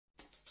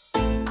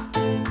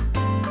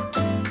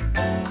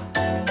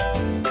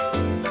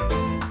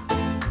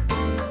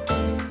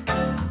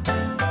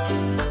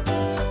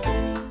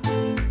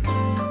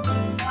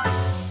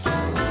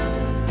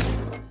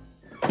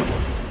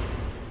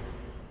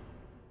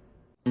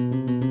What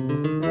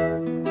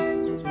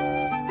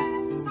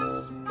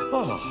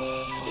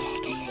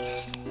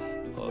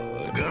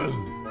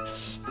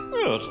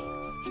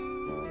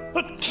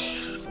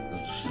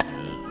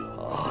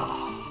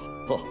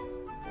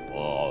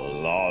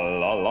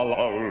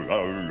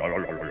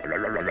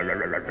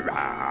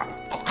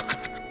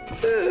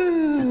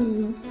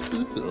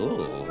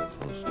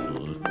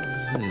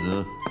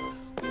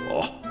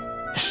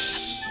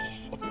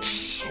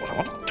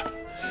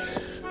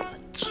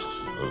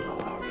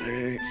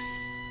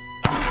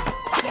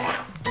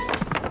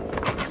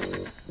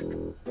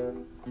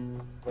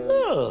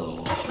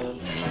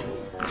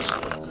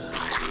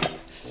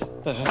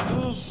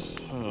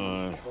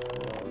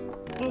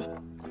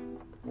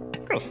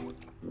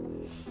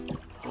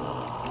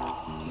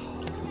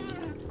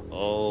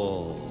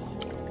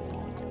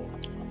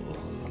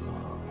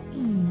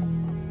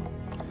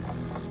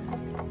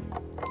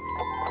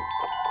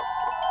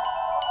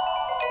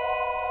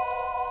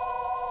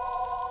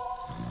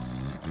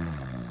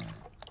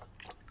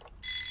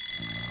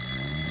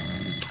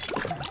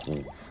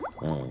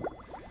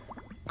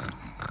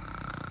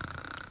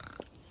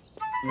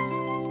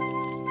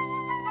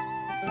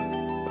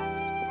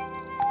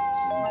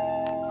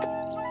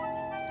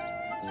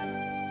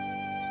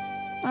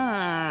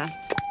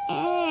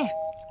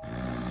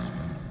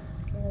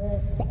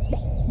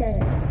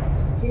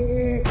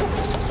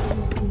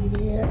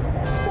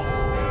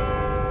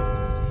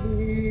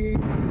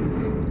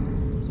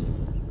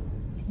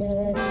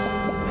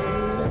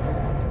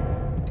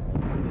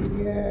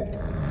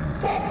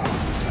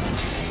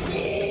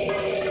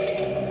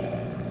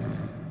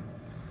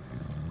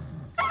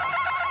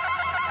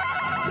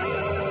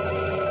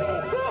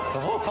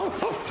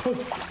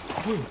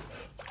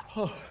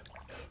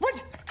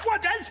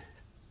is?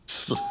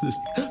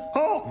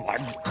 Oh my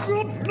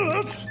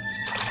goodness!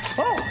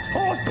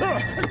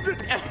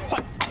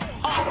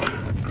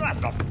 Grab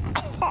them!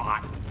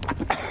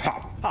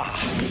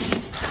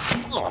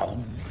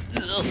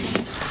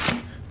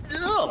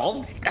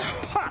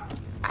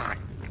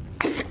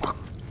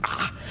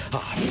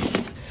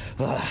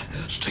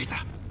 Stay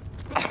there.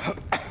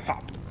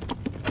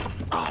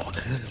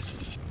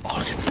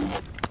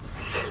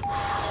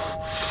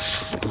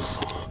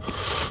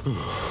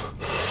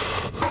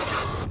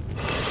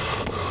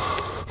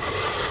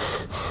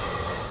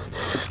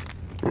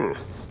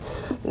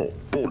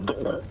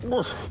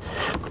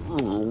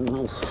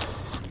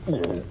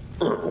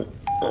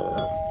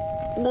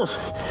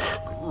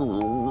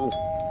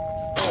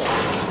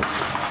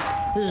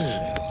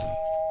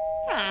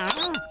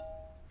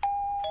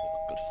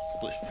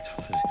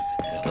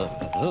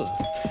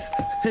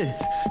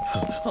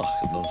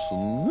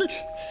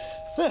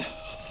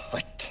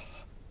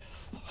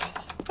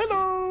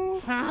 Hello.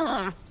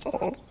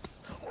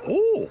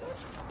 Oh,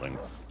 thank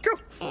you.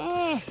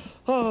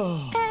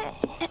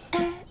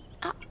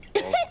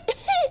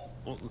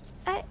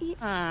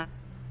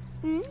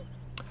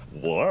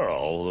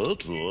 Well,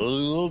 that's what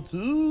I'll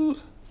do.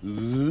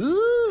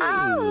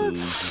 Oh,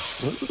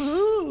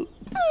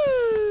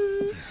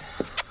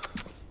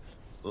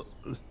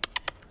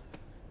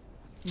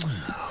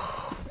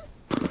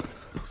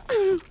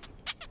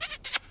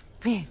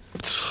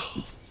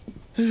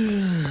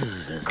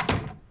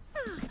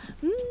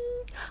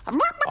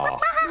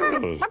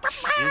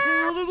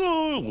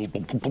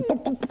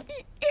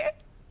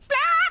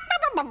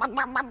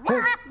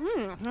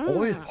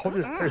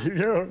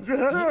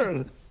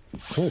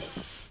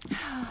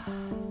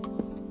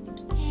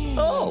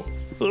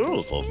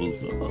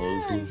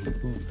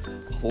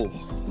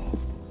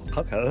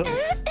 okay.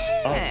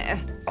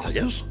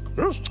 Yes,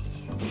 yes.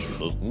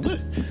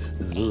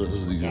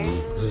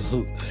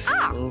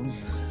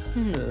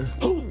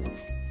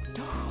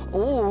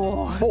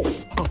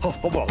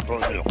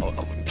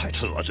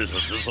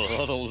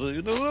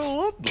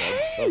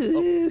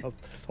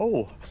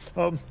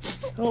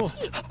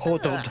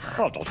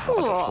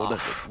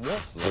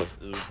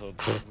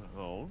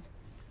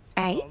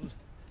 Hey?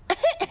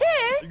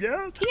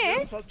 Yes.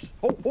 Yes.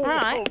 All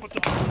right.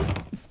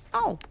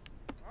 Oh.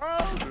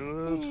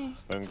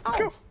 Thank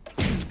you.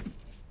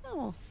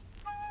 Oh.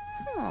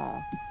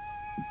 Oh.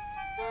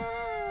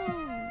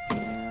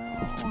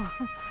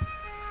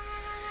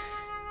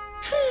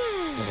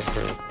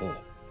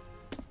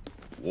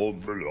 One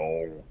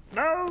belong.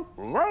 No,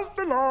 left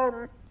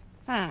belong.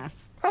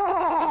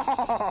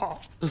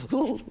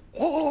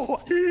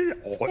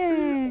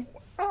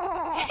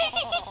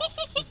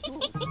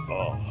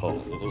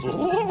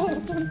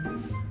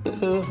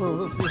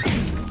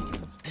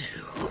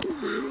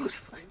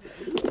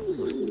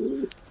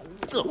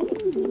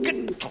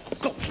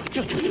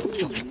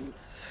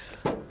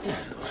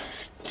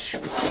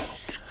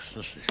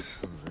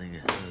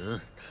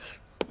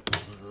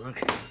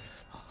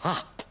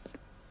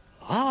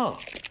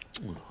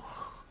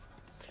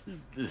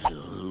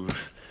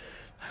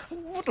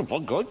 What am I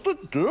going to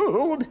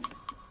do?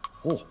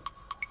 Oh.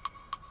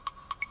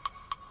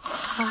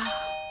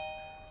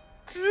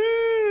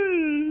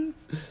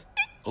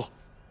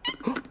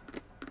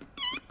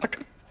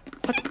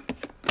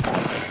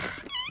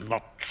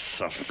 Not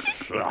so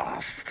Ah!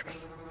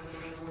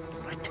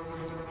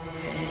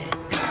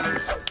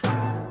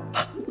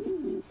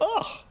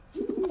 Oh!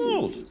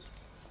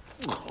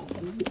 Come on,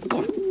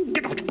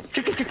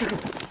 get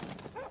out!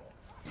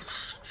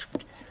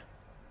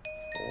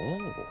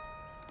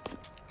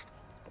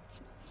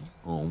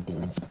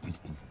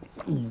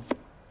 Oh.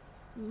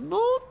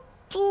 Not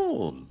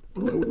all.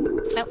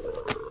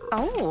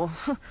 Oh.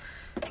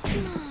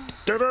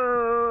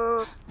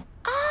 Ta-da!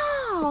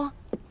 Oh.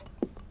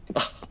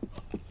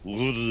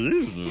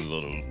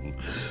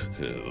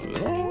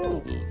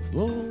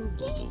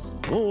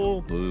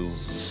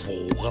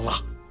 Voilà.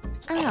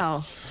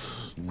 Oh.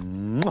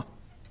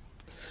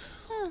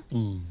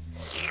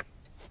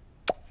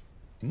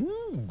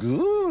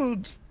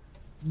 Good.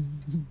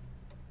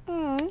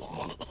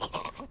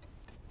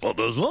 Oh,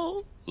 there's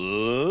more.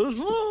 There's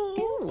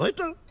more. Right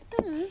there.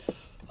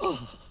 Oh,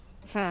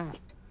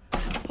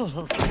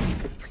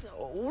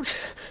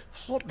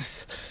 what?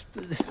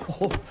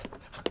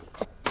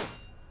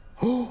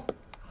 Oh,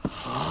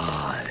 I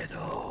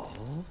know.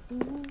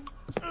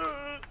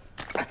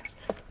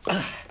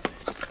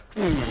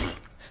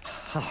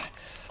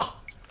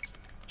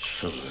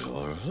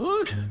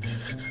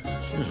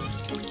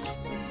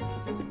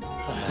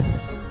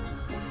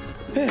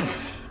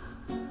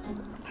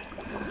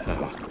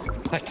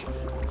 Right.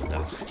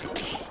 Now,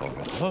 I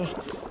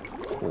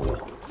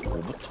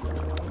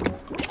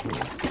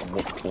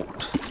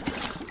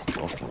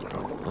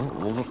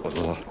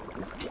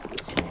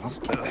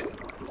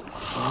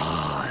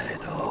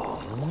know.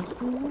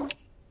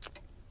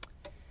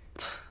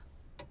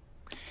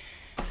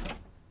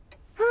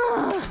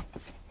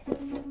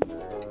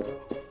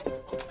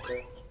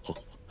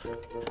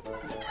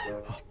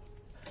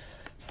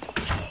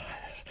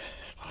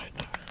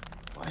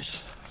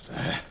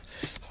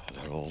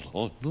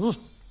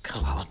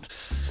 Come on.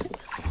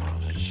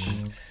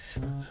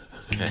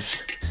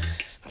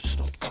 That's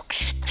not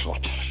cook's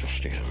plot.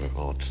 Just need a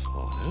remote.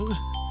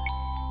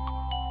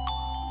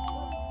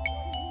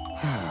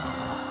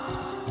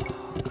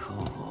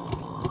 Come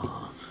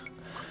on.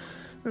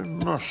 It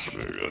must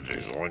be a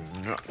design.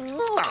 Yeah.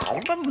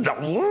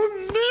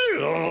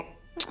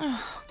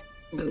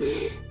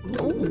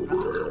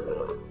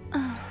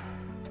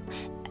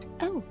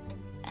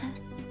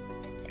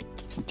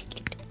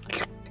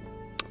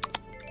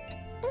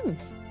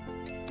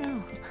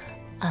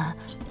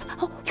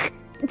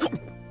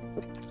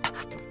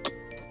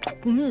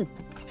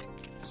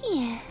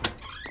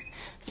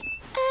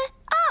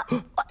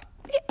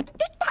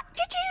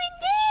 Did you in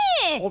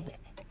there?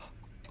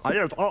 I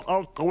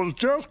was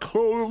just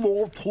calling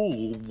more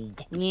tools.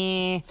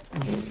 Yeah.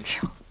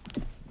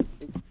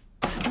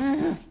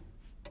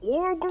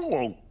 Oh, go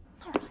on.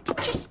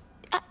 Just.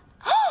 Oh.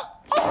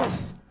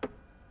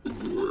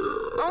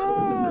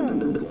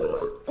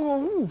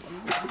 Oh.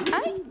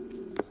 Hey.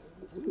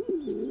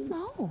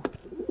 Oh.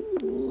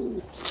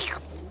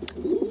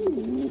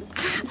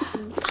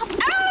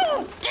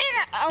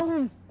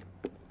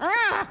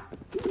 Oh.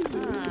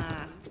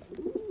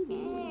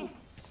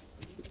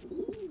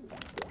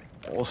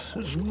 Oh,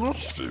 this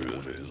must be the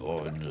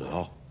design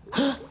now.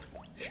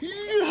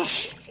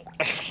 Yes!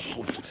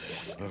 Excellent.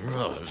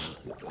 Right.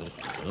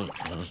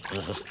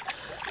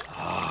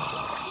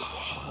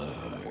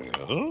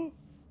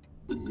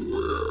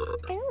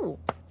 Oh.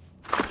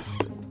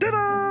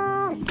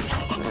 Ta-da!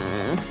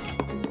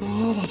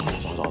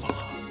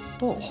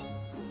 Oh.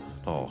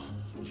 Oh.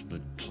 Just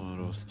need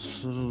time of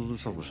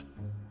something.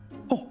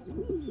 Oh.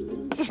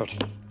 That's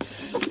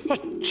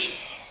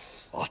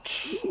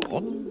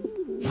on.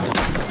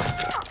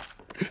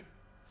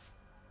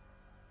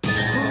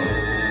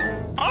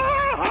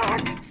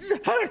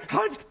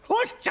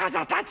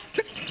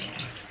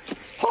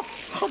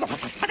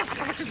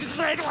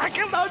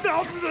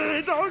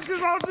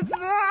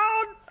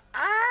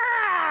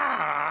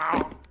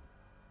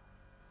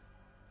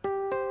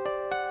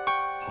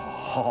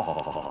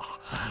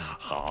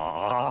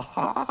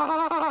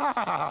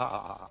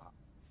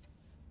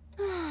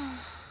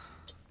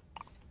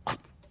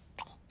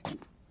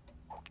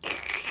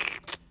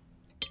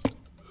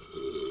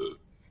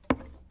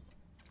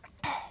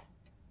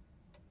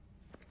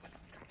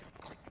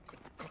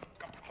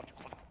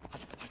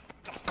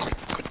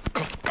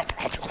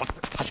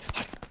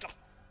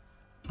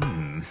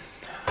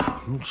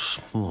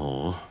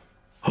 Small.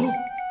 Oh,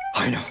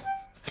 I know.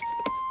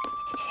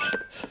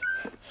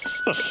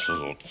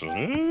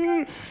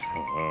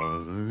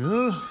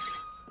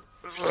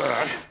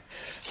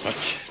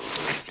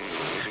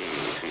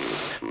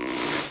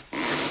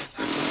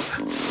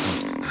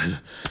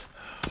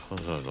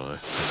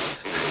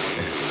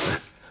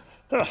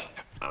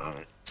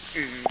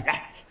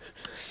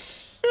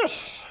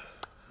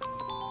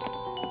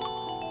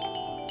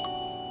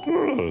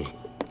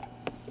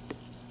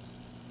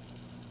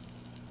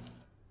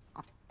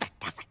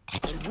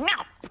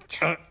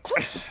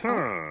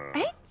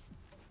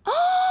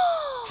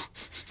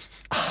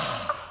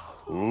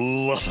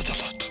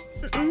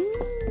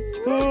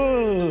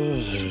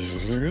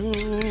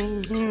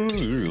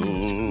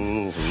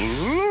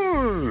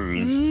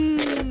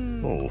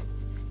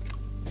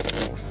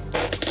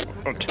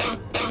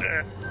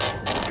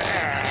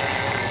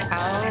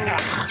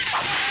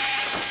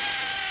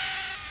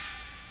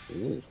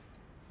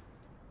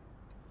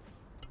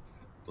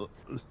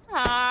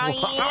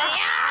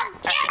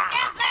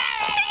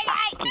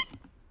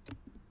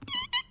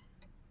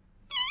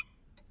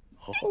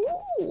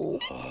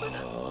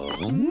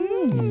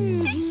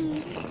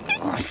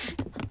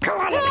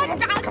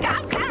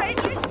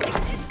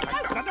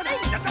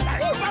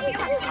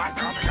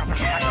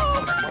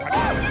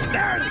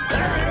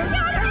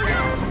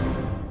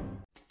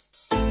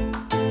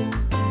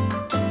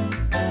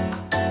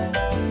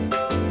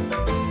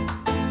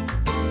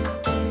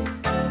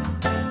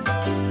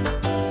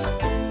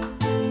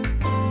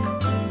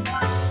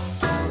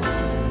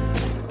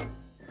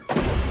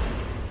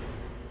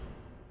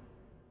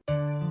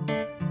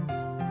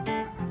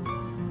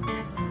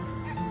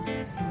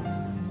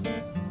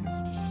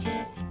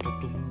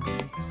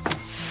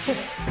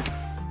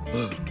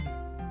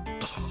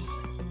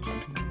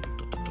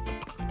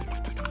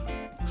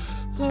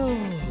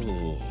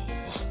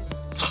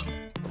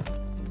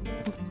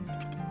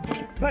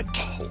 Right,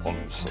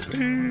 one for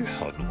me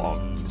and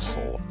one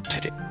for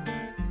Teddy.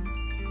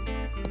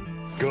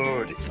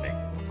 Good evening.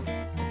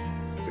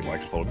 If you'd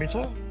like to follow me,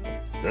 sir,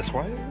 this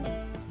way.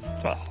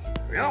 Ah,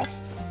 here we are.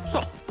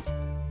 So,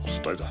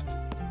 I'll stay there.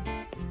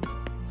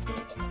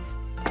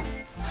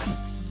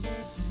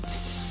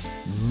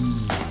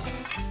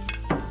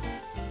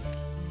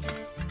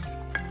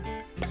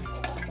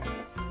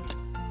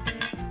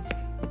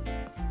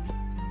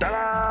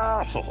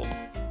 Ta-da!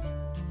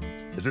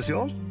 Is this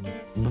yours?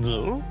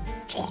 No.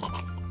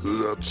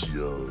 That's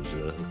yours.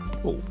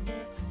 Oh,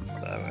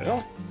 there we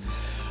are.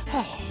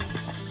 Oh.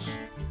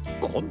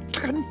 Go on,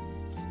 chicken.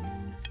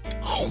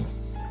 Oh.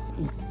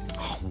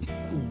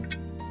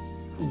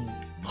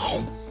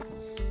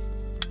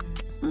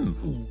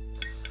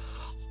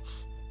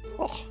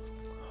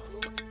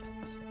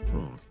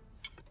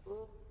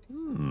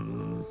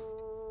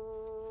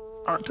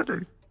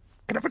 Anthony,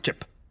 can I have a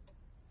chip?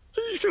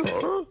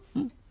 Sure.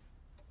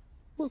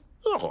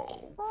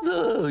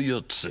 Oh,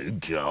 you're too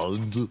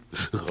kind.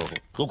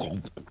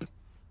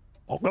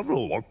 I'll have a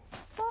one.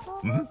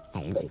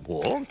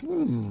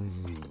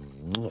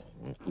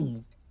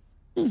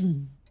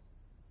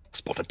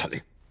 Spotted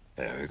Teddy.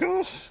 There we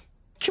go.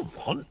 Come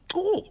on.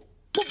 Oh.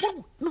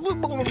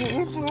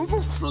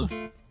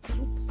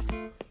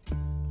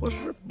 What's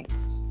it?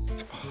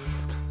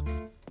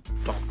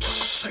 Don't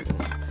say.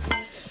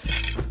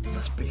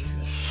 Must be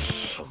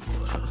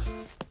somewhere.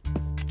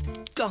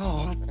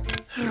 God.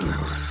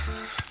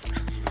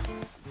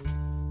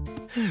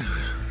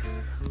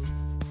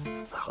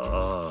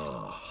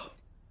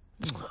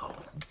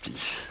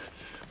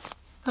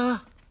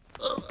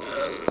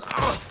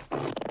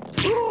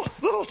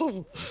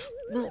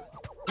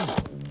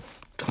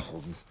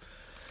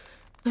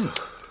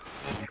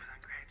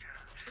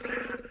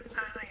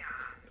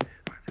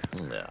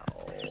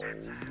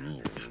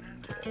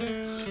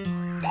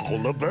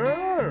 Polar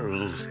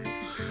bears.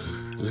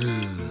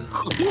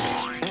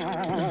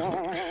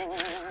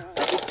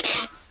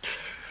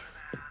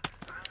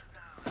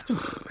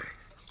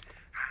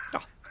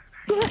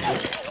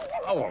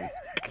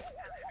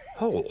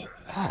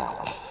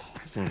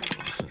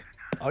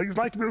 Oh, you'd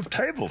like to move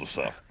tables,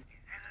 sir?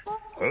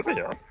 Over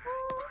here.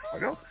 I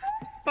go.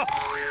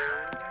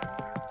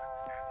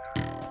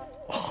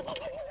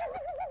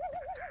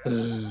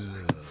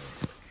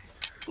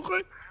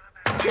 Okay.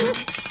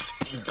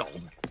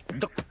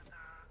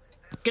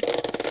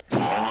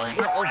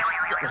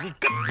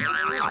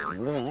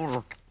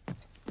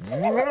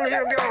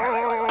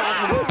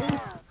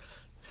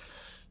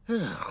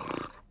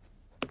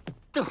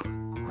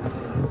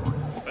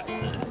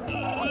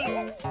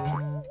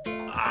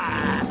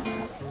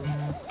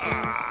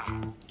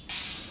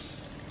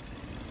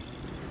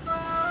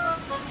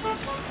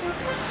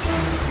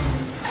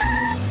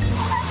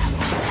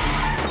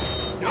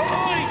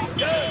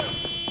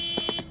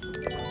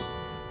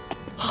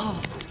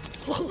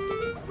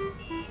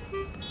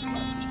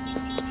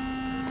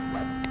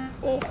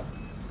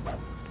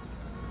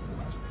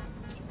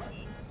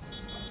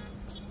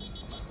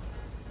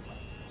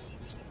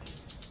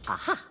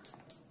 Aha.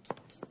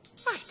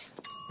 Right.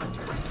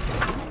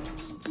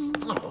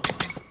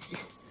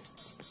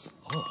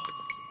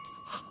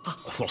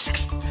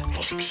 Classics.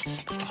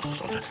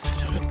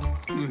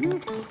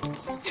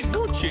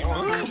 Go,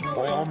 chemin. Come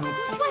on.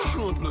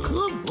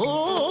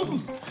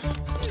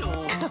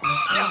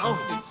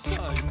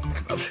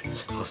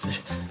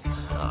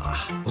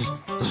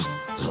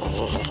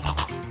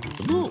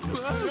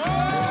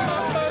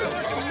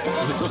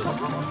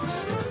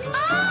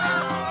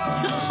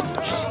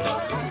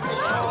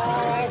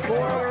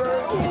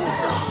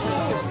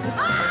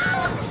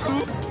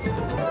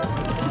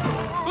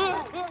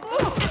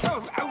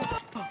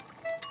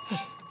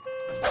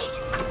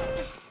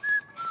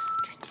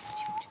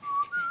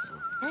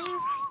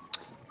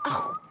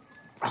 Oh,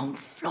 wrong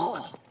floor.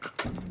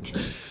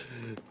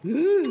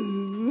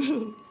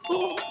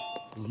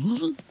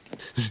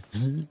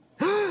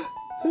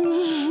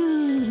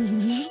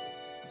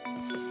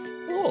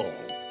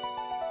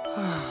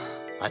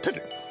 I did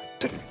it.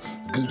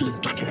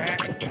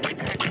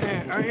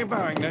 Are you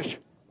buying this?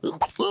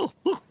 What?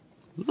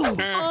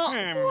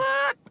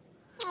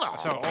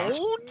 So,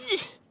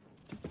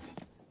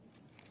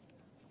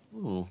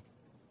 Ooh.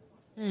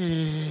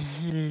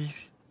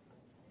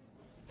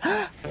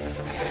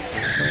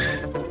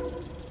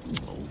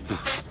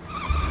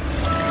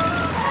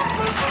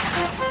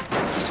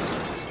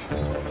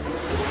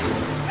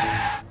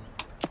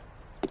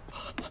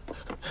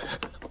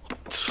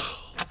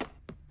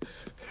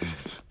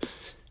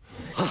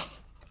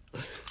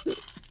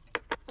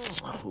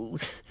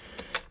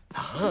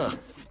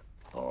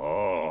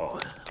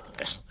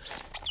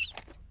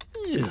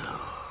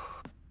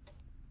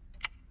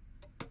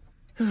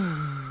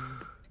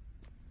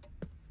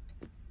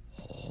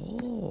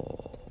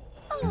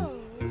 Oh.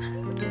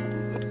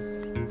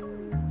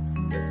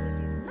 This will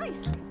do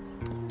nicely.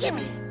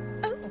 Gimme.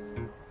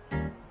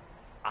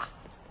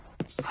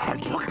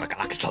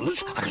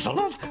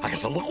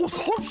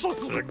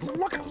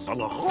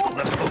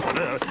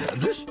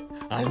 This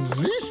and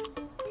this.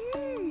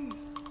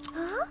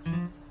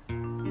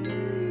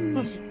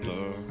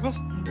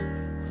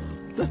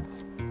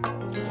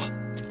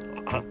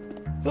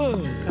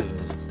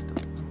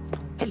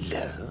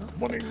 Hello.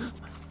 Morning.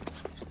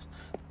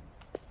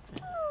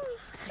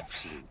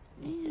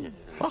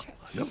 Oh,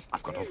 no,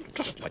 I've got to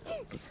just like.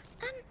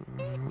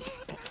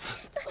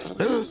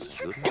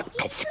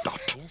 Get off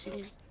that. Yes, it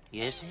is.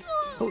 Yes, it is.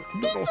 Oh,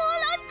 no, no. All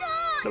I've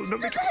got. No,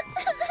 me too.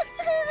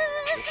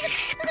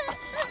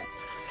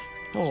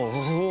 Oh,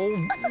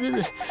 no,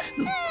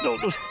 no.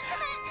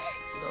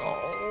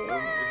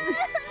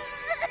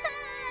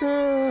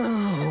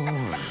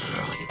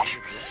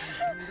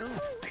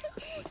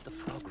 With the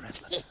frog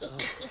rattler.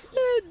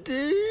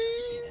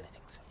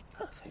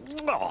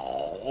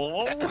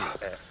 Oh.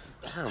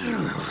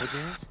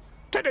 Yes.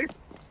 Teddy!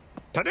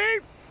 Teddy!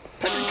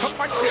 Teddy, come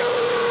back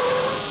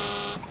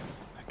here!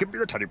 Give me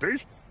the teddy,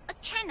 please. A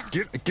tenner.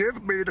 Give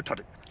me the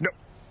teddy. No.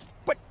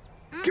 Wait.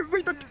 Give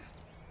me the...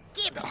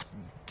 Give it.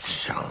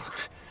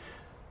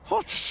 All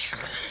right.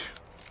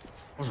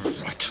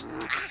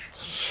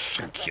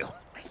 Thank you.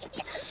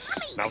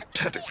 Now,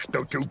 Teddy,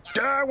 don't you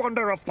dare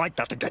wander off like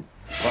that again.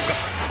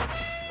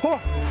 Oh.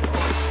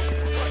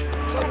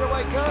 Tell her to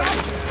wake up.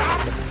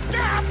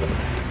 Stop!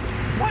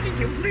 Why didn't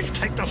you at least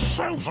take the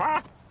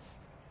silver?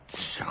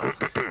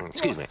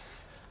 Excuse me.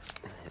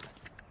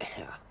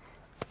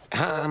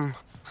 How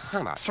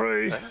much?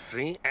 300.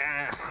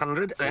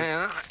 300.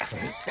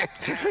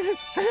 300.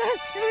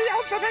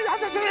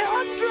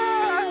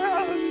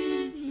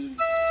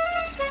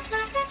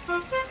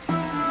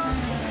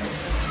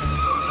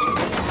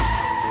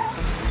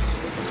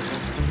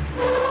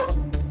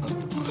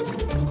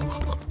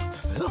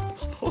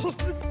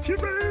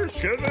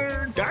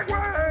 Shiver,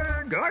 gagway.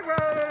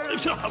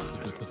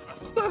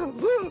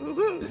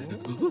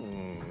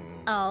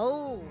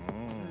 Oh.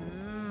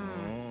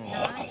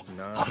 Nice.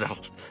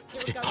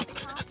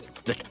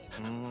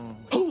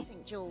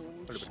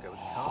 George.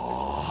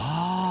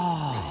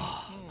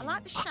 Ah. I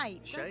like the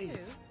shape, don't you?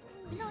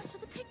 Be nice for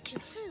the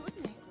pictures too,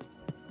 wouldn't it?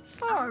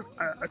 Oh,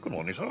 good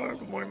morning, sir.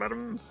 Good morning,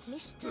 madam.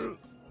 Mr.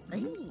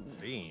 Bean.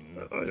 Bean.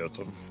 Yes,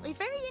 We're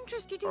very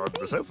interested in the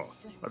these. sofa.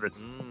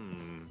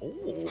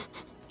 Oh,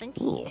 Think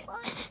he's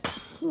quite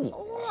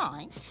all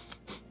right.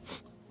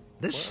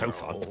 this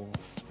sofa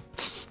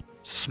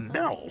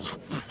smells.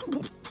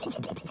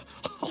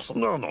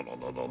 No.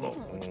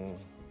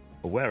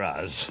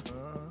 Whereas,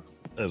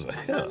 over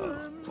here,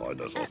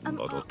 there's a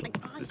little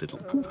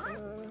poof.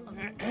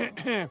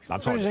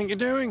 What do you think you're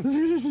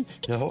doing?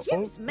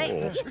 Excuse me.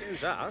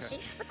 Excuse us.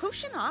 It's the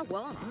cushion I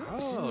want.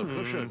 Oh,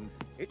 cushion.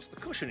 It's the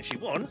cushion she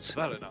wants.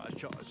 Very nice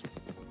choice.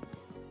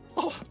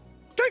 Oh,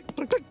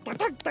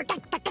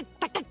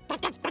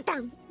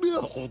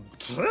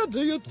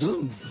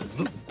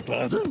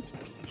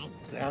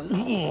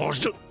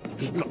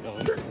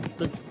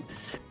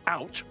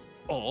 Out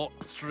or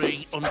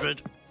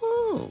 300.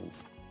 oh.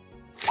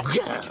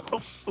 Yeah.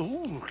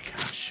 Oh,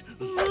 gosh.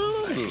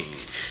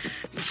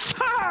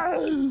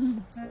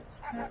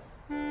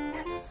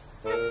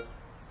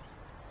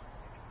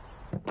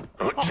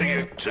 To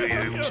you,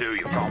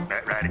 can't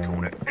bet round the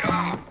corner.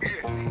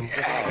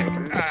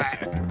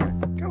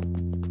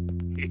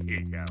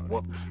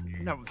 What?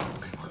 No.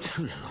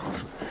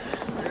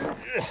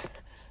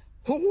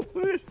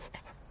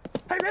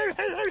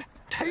 Hey,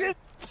 take it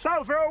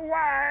sofa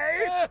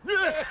away!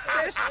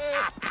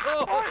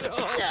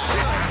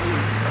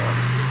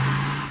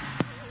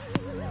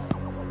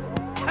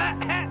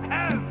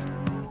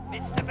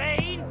 Mr.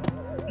 Bean,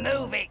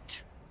 move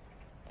it.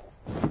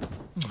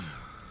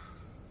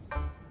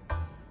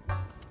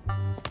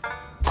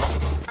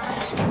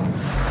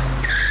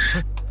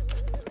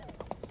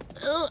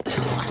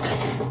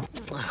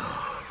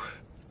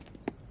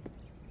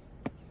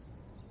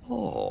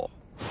 Oh.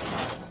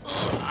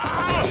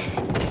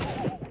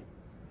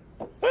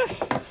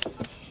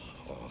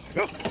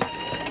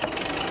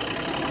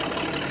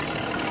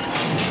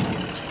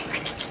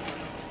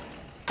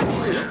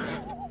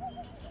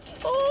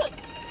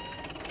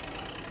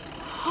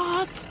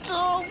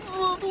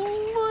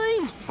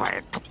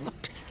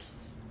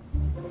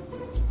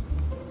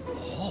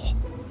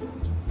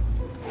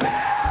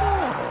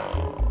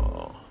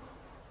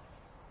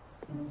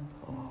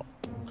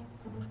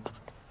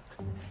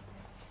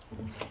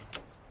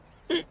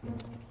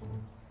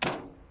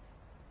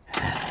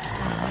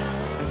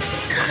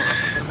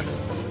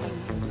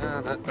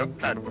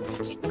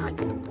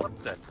 What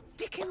the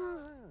dickens?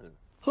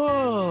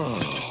 Oh,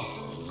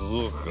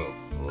 look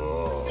at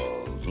that.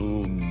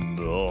 Oh,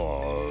 no.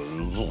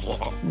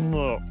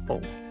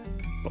 No.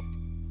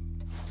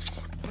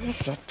 Where's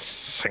that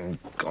thing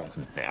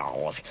gone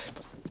now?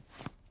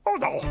 Oh,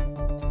 no.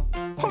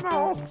 Oh,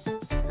 no.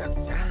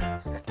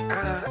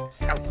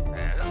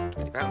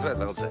 £20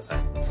 worth, old sir.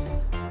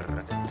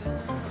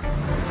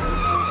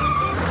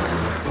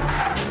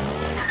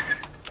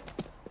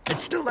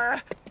 It's still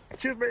there.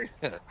 Excuse me.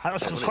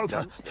 How's the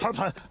sofa?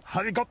 Sofa,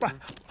 have you got that?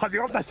 Have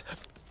you got that?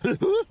 Oh,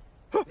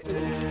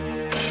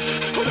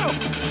 no.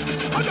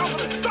 Oh, no.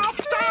 Stop,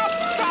 stop,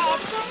 stop.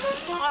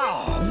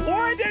 Oh,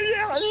 why did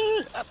you...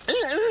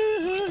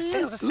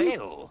 Sail's a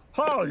sail.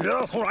 Oh,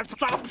 yes, all right.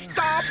 Stop,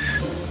 stop.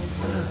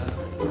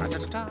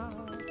 Ra-ta-ta-ta.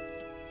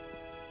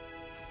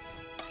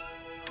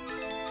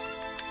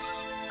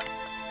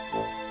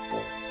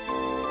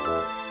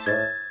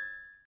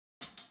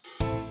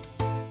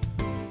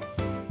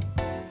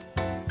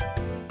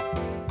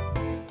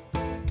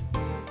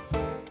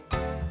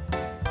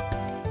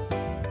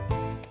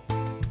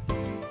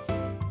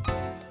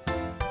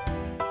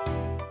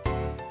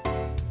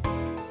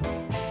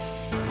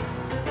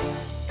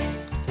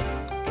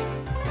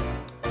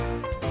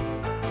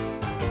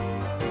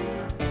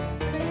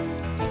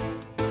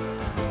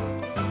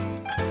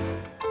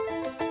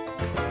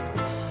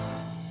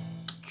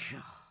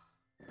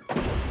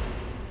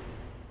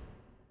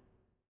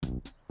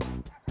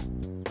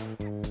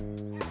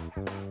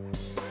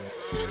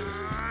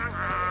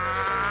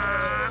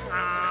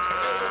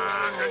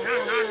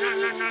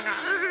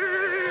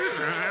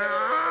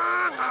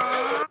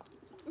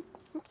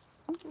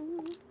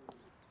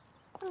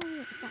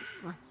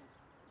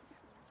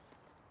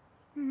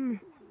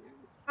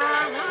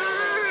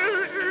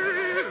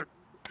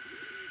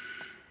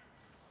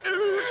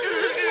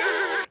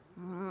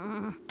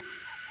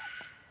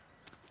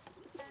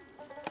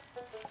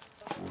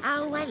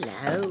 Oh,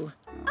 hello.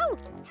 Oh,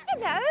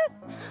 hello.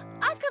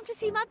 I've come to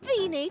see my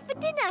beanie for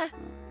dinner.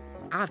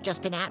 I've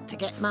just been out to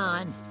get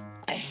mine.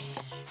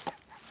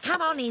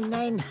 Come on in,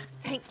 then.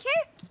 Thank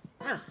you.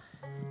 Oh.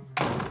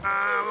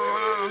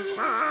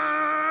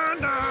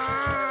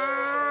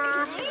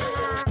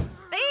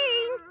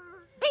 Bean!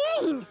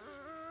 Bean!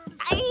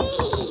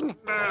 Bean!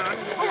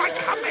 All right,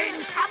 come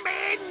in, come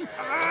in.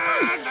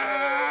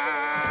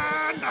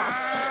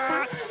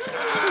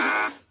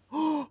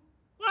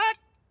 What?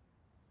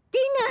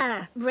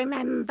 Dinner,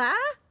 remember?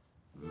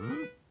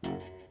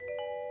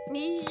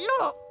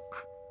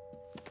 Look!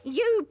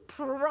 You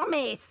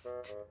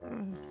promised.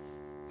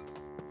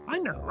 I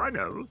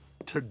know.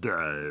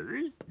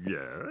 Today,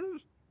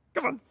 yes.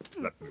 Come on,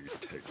 let me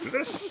take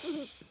this.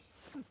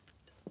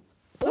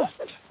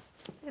 What?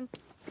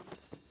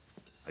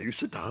 Are you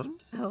sit down?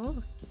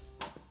 Oh.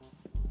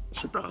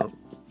 Sit down.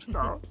 Sit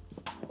down.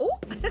 Oh.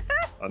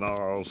 And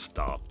I'll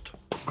start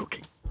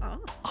cooking. Oh.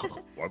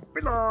 Won't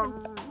be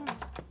long.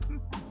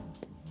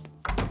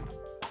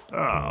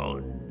 Oh,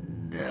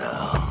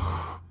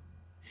 no.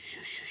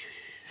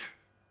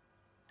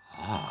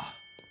 Ah.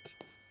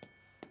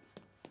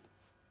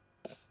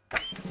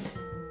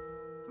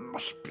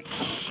 Must be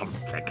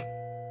something.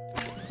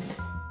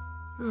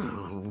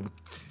 Oh.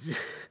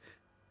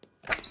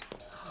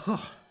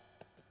 Ah.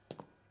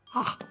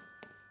 Ah.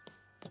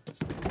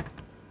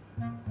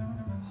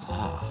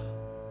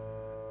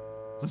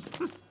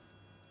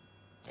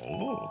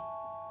 Oh.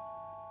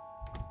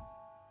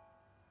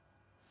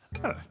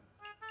 Ah.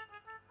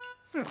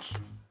 Yes.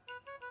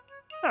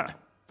 Ah,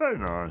 very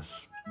nice.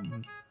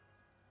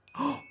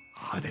 Oh,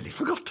 I nearly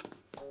forgot.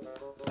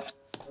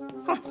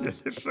 I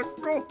nearly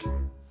forgot.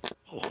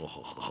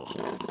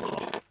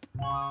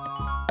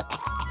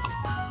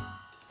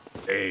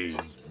 Et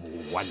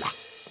voilà.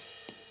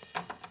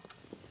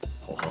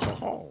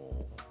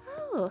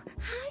 Oh,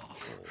 hi.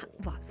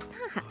 What's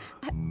that?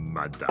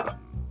 Madame.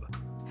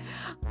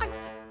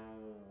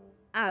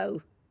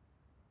 Oh.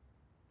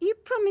 You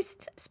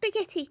promised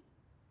spaghetti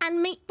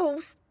and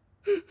meatballs.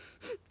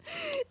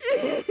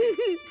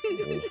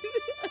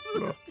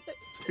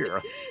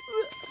 Here.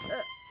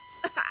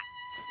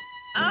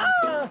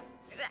 Oh,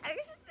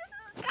 that's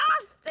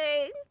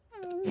disgusting.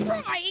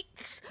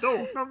 Right. No.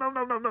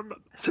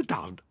 Sit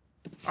down.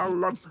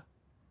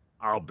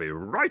 I'll be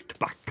right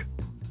back.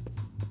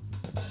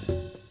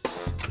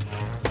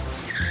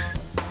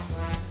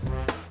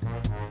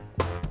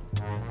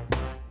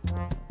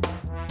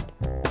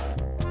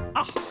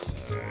 Ah,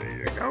 there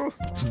you go.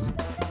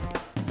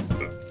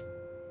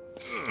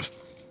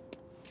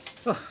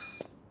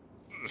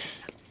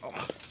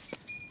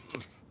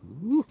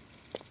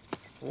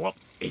 What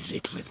is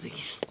it with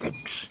these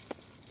things?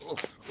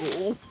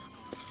 Oh.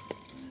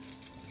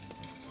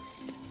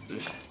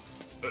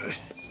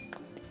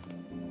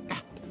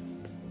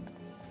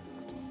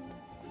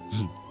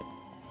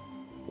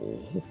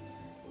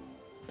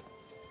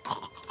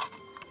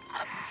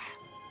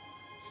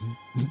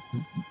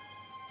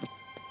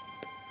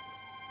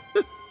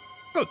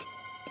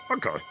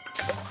 Okay.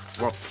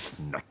 What's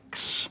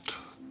next?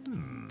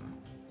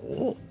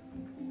 Oh.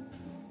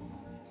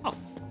 Oh.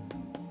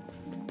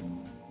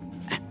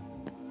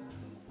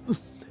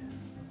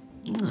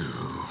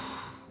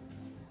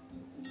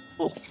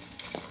 Oh.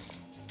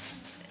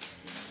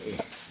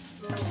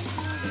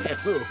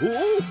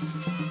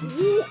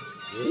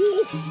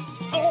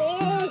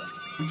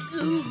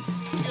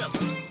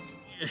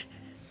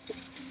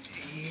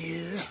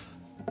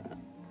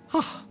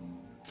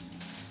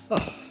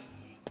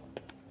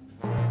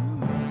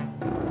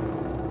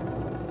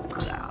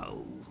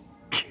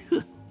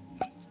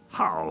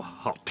 How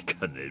hot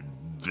can it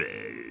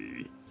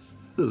be?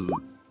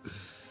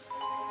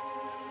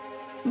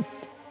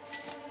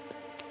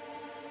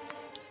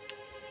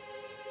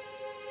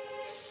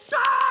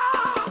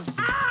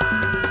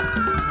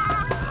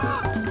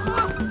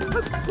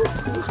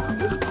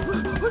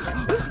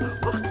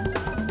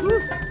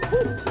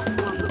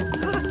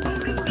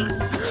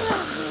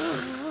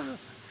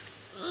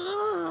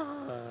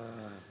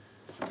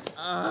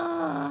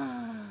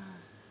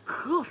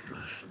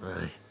 Goodness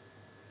me.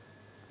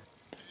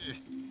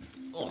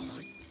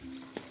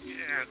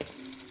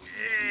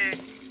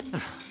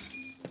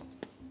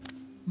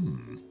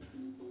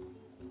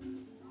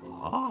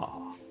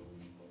 Ah.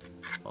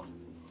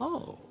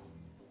 Oh.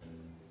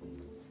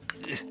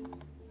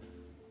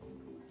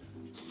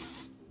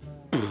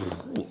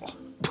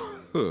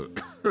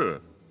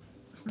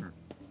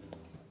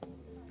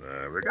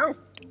 There we go.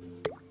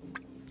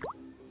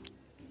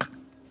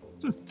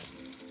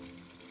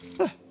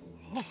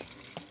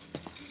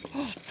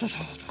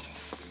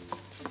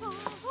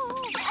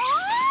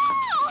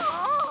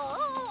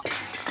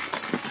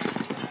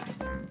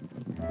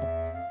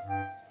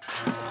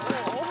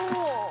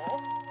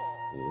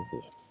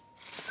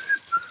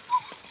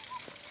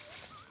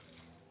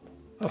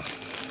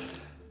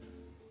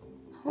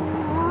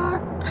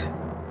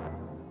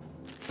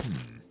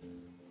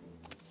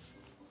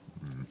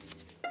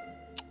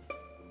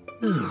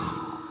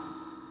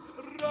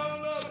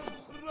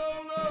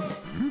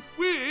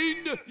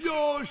 Win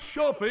your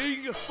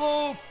shopping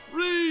for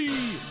free!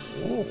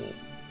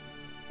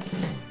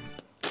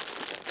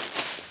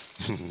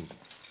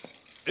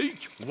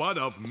 Eat one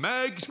of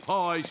Mag's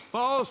pies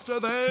faster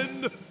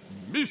than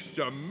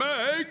Mr.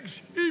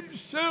 Mag's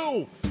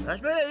himself.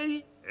 That's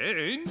me.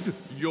 And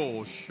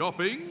your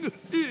shopping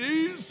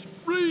is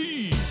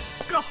free.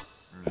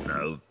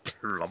 No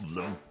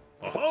problem.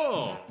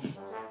 Aha!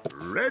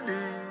 Ready?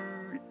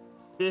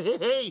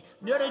 Hey,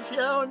 not a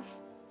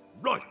chance.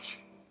 Right.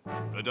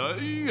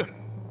 Ready,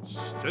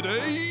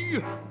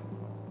 steady,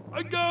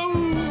 and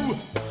go!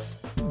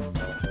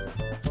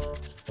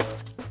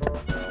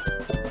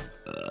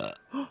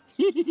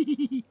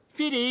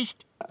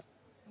 Finished.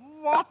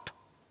 What?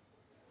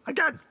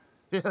 Again?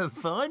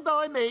 Fine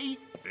by me.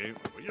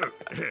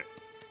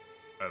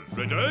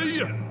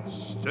 Ready,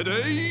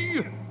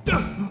 steady,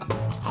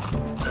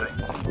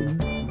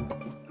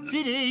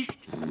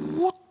 Finished.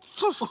 What?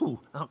 Oh,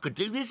 I could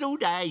do this all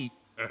day.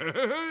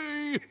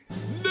 hey!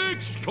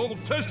 Next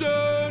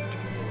contestant,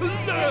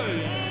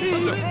 play!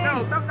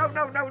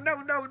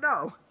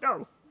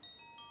 No.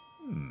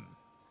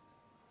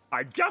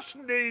 I just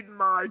need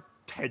my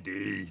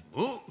teddy.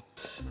 Oh,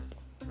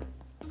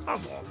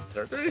 Come on,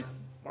 Teddy.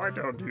 Why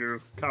don't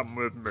you come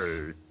with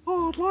me?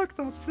 Oh, I'd like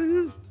that,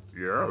 please.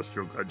 Yes,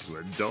 you're going to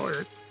enjoy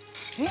it.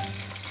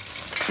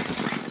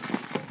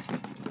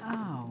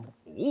 Oh.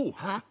 oh,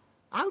 Huh?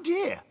 Oh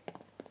dear.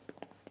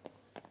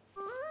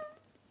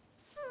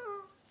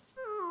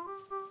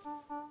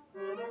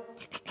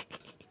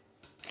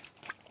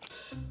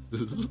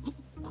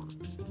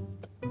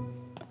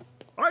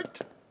 Right.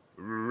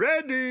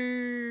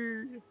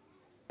 Ready.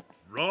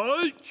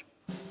 right,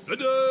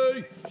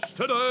 ready,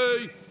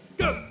 steady,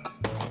 go!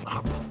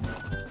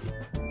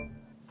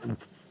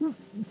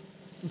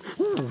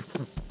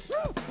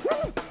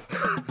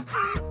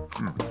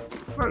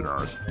 Very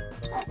nice.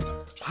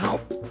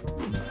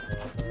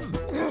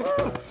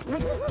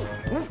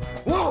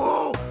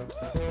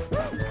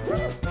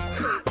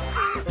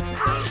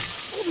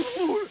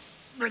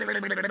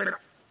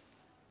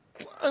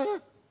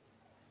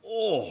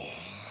 Whoa!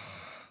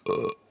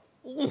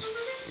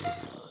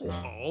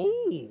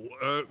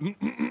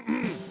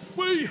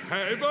 We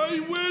have a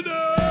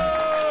winner!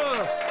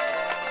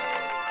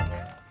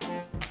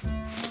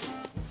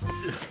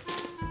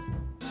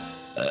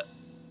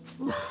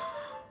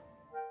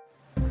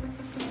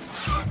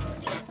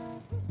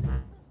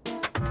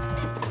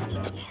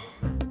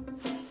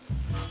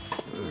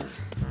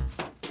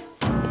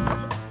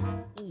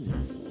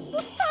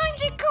 What time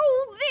do you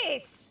call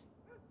this?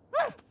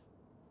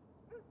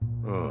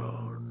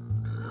 Oh,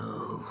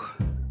 no.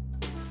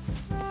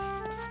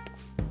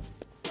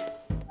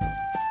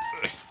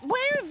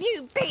 Where have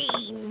you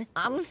been?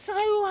 I'm so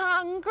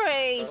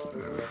hungry.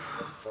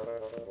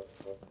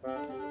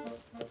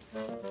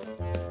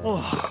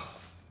 Oh,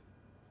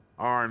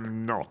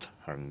 I'm not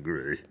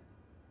hungry.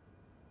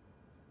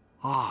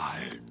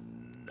 I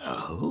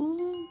know.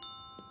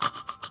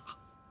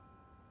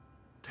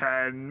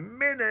 10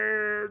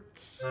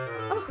 minutes.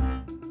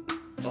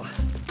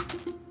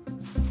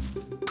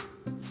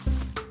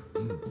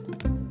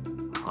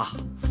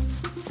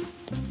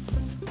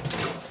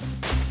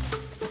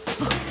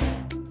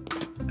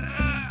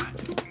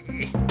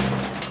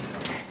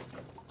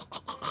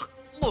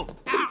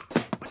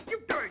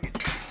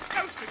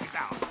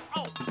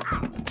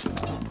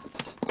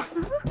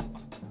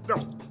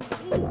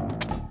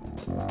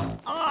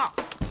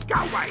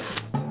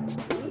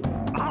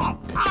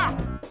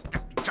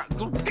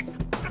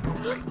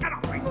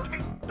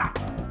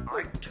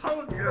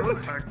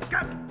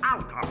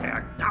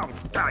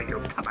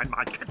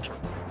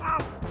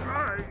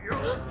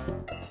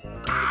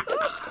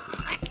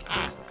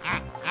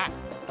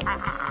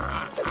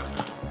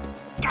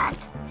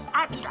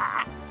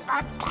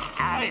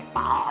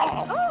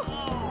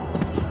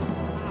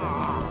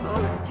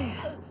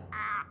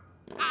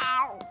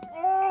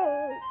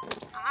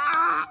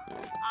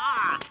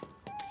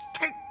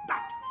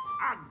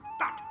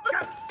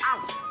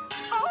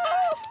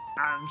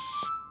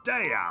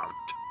 Stay out.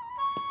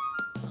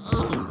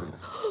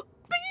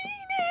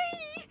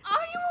 Beanie!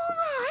 Are you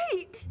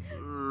alright?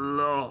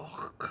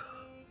 Look,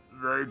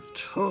 they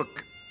took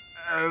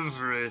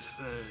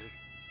everything.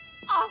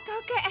 I'll go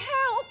get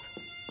help.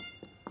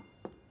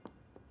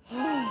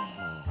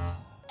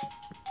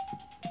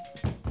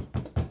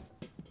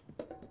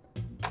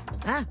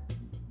 Huh?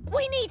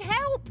 We need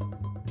help.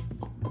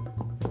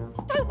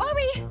 Don't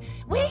worry,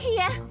 we're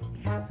here.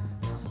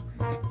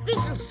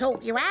 This'll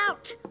sort you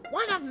out.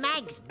 One of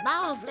Mag's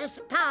marvellous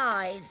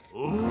pies.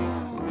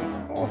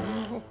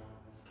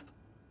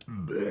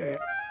 Bleh.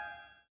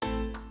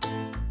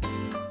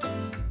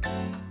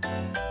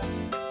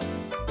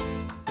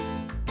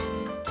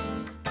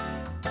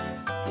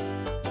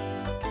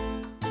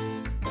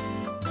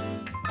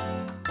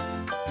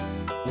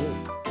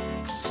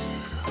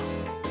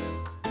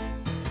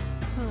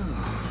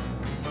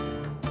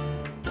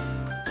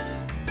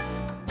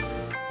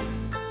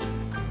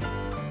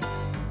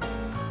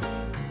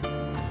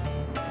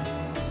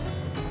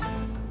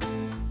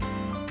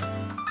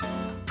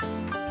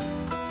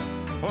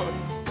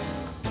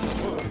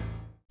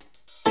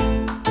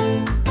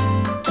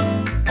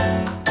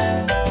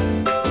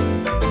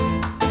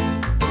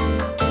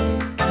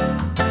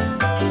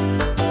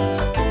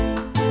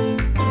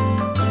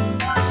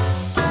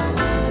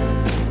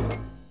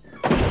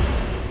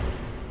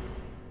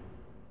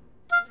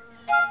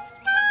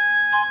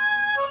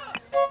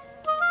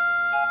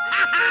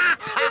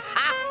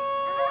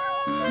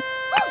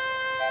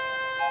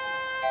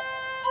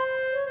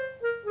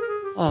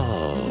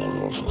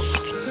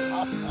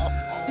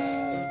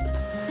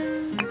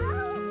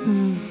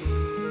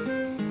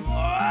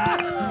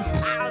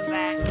 How's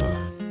that?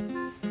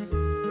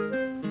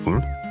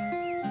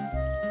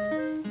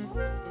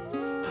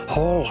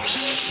 Oh,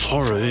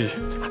 sorry.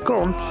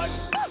 Go on.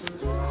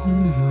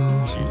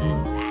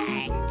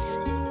 Thanks.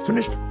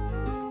 Finished?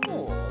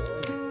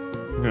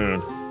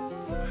 Good.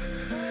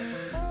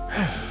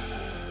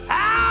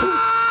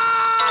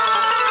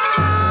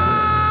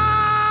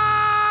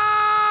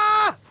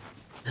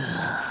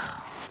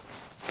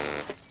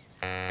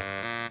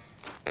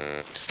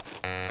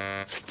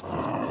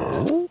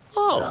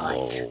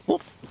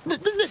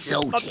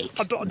 Salt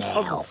it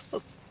now.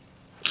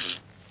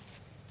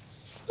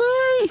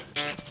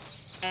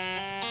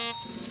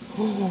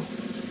 Oh,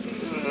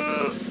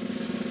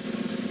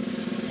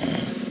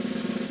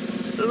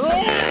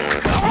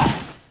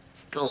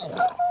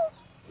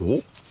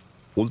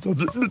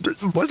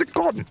 where's it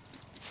gone?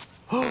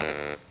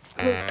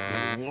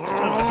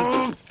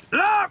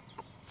 Look!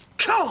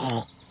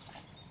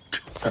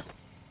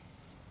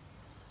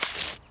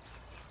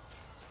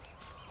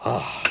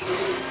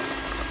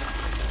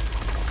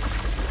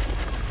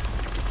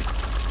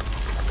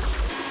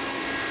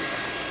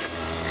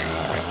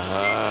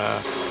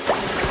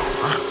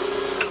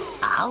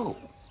 Oh.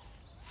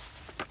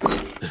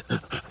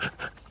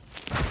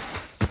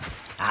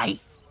 Hey.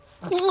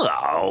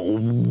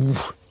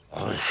 Oh.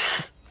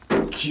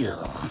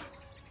 Cure.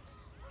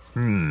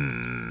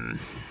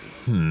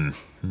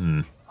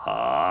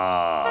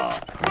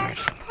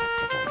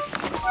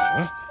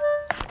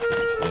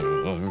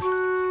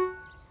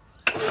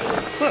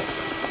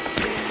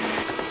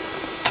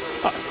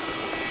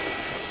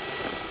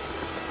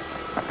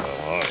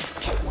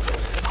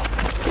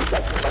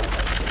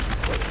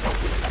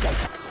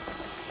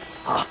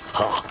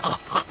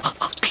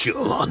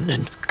 Go on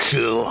then,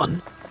 go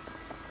on.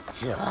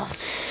 Oh.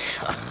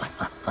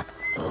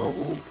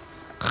 Oh.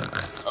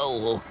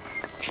 Oh,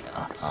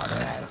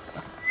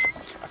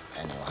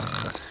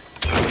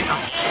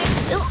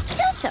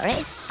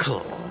 sorry.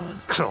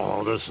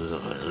 Oh, this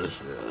is.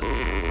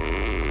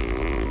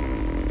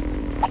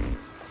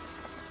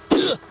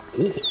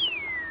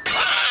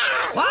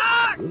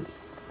 What?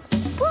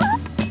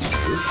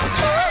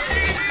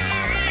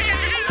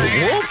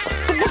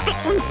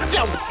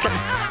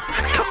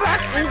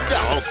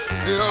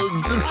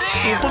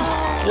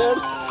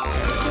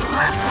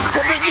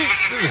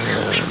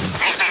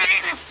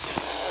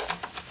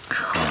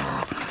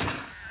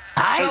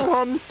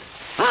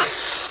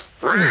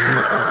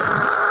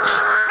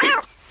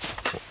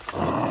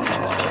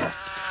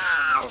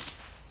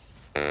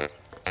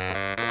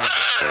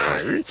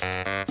 me?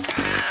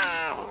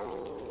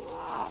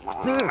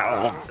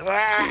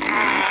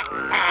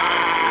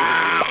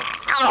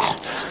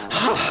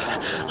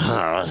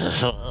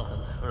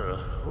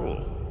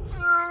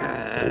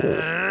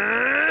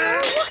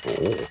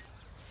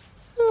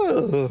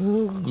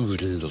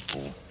 Good little.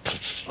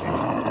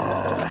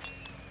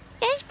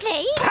 Yes,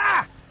 please.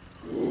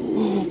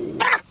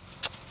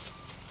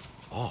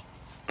 Oh.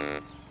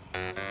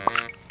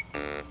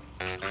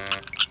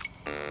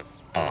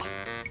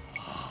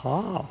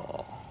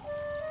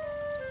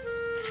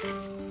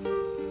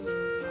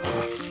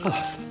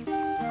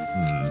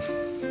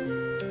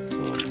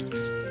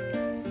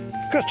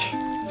 Good.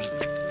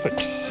 Good.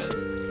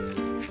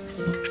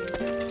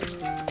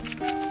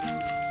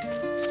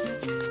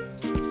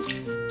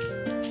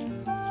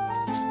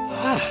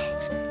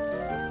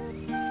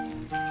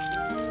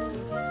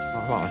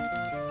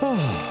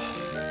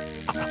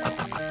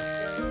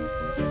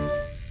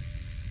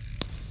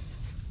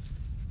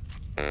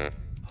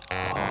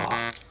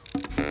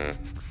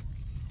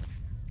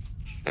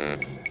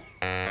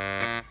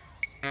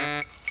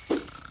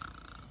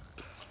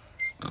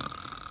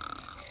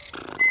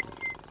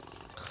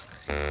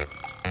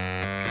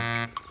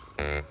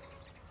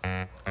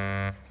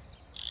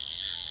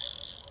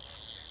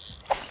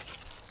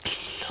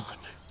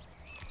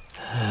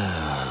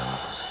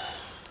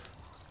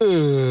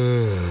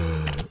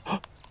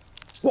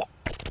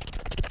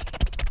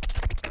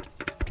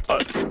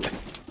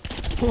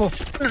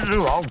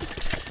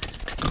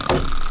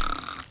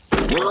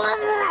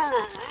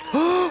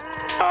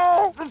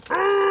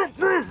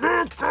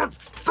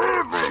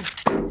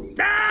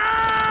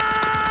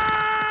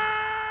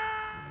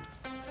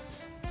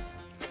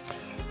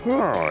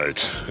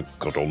 Right,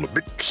 got all the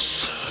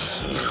bits.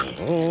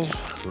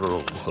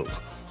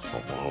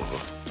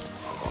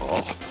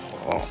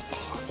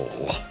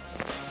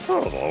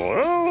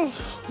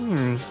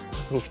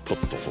 Let's put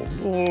that on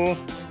more.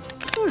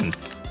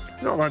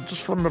 No, I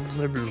just remember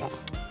maybe.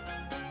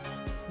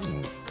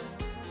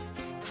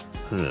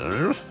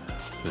 And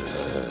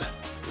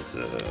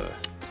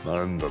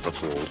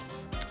that's all.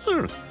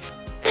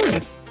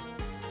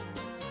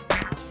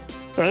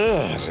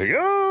 There we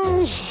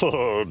go.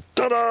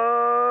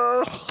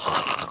 Ta-da!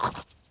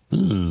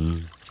 Oh,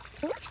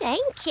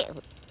 thank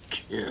you.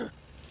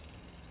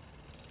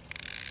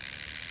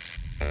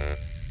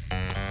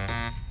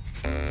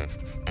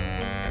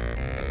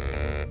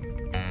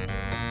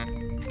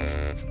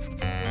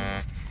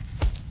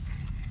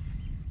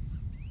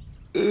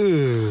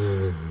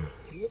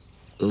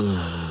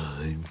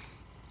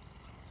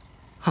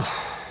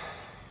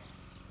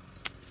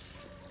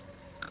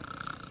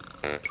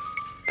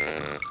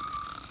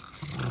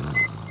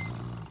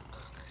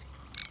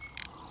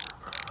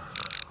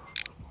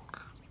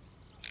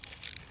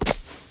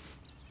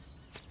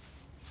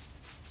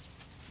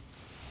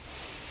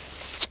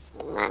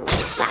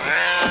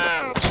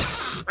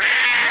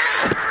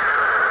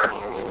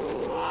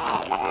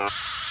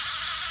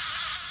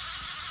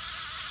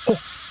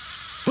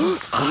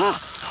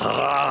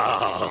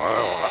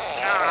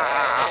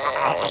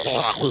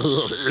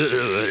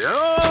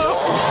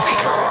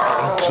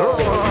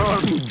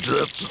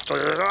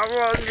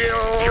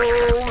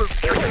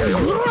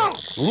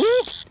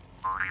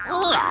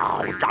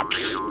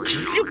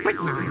 Stupid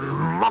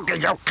mugger,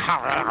 you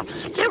colour!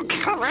 You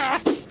colour!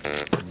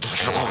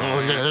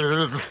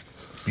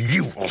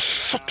 You are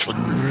such a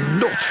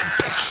naughty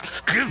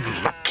bitch! Give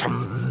that to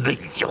me,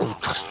 you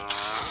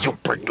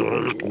stupid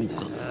little...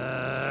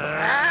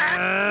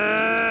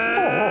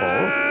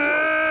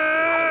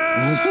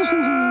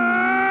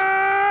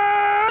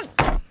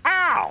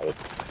 Ow!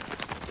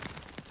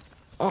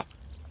 Oh.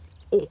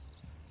 Oh.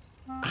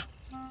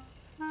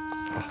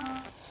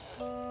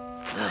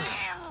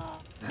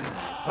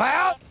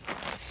 Well...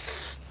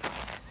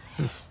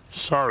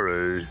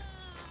 Sorry.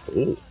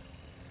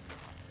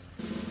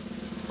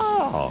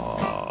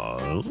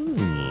 Oh.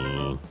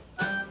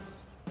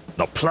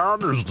 The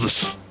plan is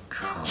this.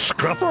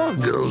 Scrapper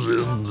goes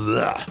in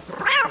there.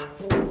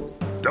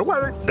 Don't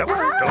worry, don't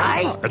worry,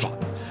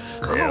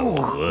 don't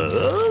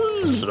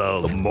worry.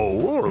 The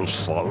mole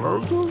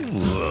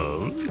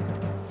follows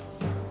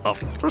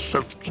after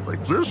steps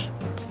like this.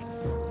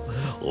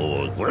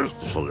 Oh, where's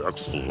the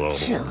axles on the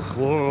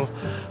floor?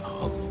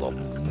 And the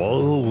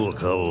mole will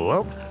come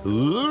up,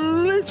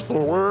 leap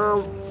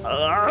forward,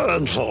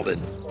 and fall in.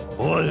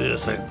 What do you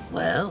think?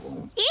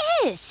 Well,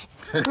 yes.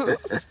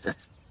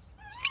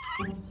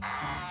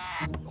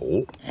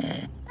 Oh.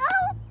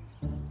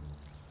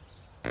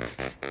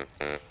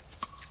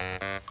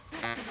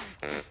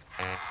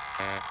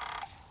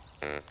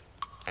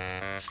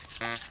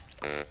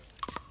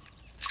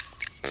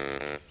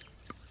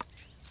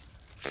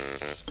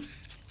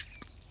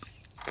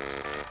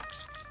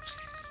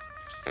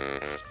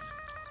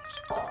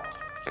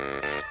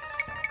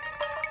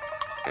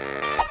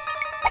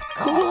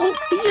 Oh,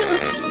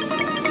 yes.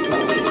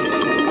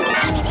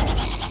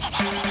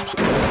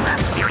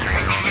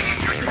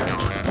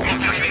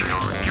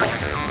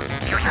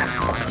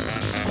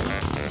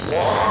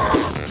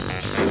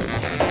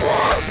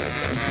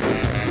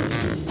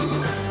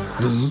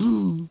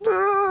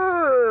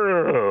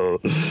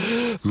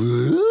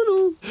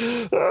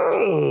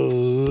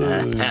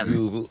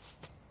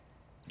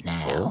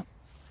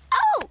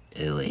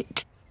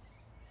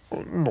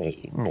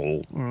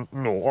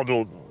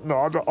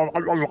 Oh.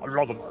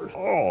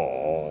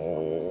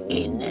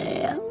 In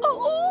there.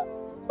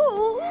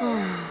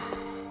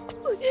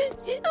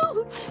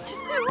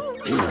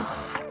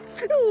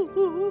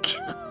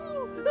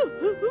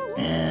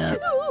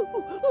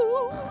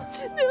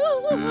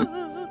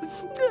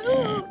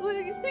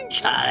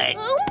 Charlie.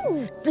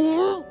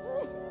 There.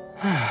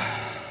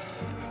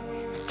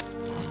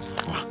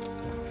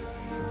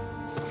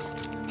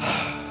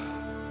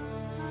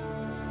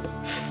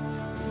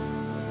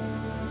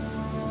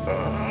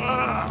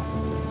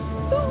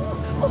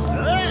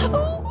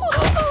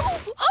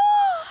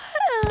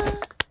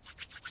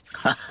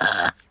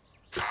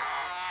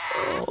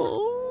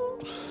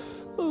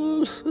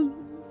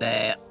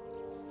 There.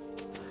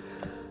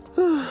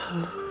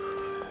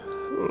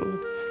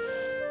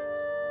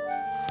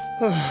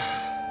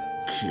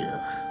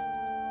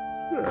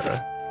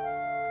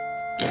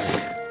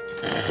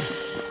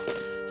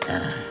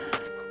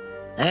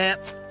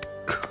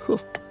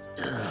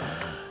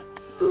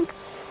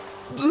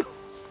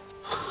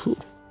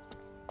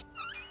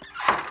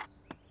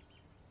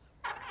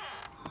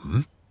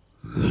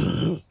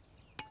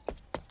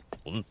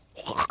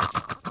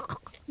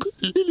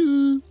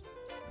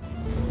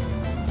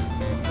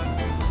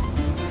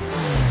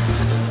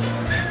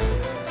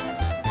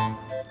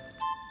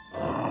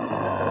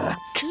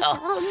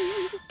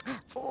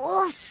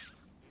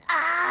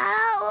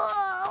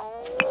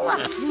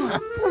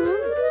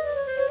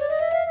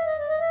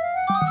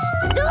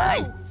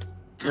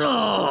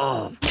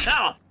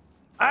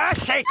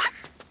 That's it!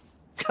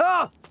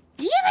 Go!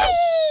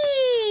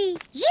 Yippee!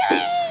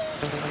 Yippee!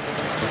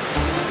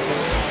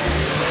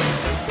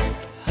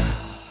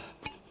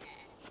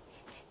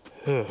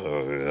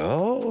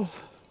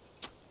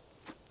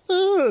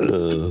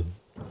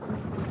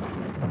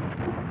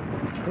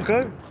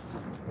 Okay.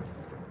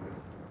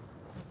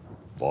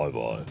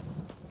 Bye-bye.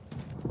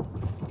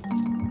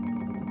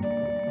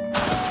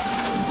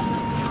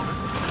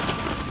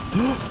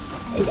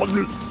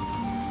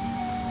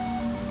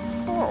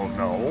 Oh,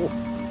 no.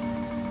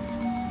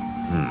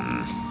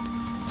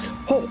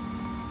 Oh,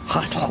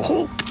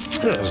 hello.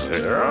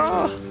 There.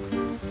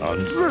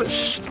 And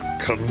this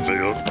can be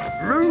a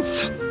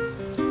roof.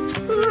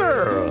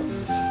 There.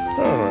 Oh,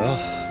 well.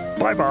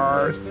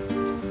 Bye-bye.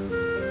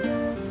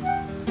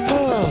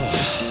 Oh.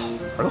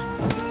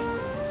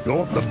 You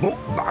want the book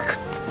back?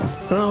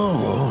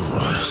 Oh,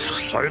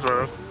 stay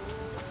there.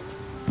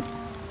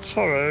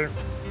 Sorry.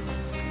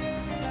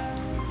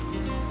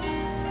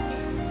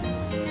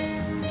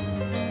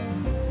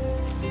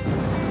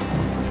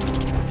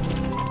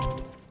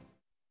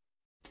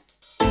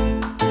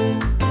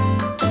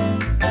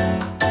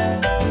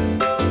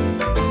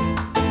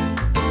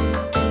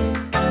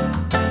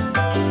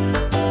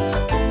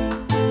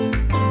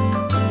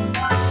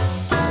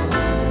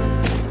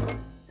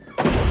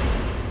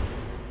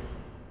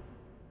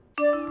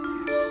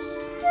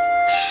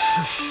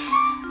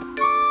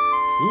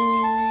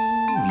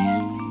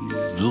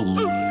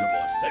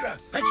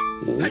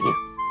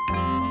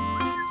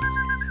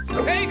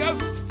 Here you go,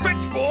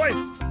 fetch boy!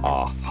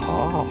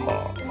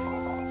 Aha.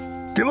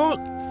 Give on.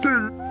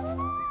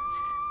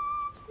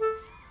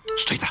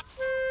 Stay there.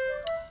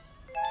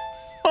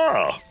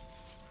 Ah.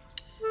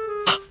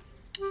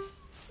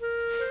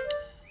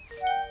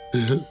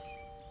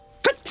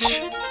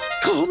 Fetch.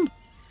 Go on.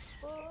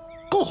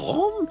 Go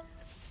on.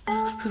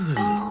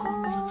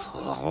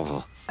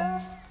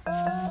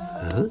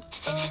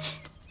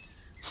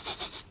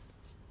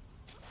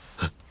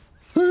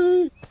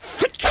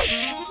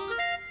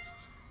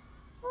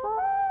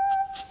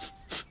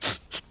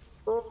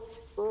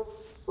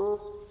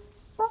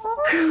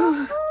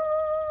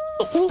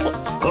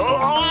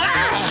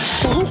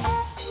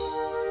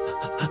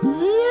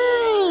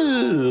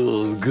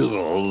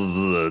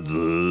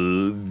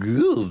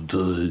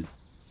 Good.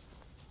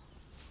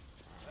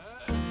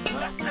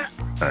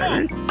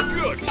 Hey?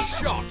 Good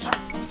shot!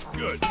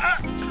 Good.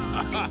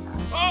 That's out!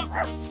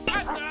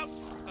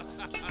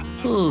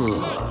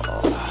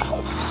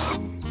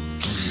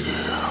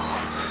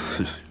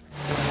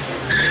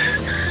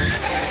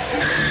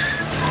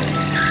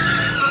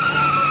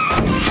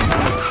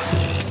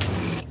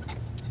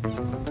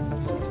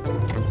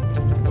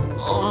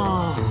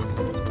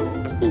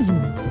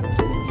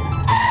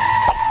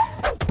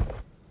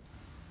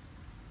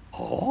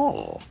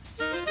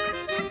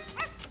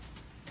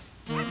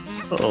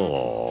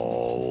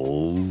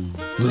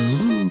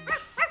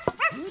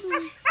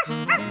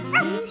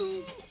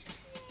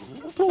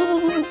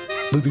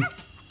 Movie.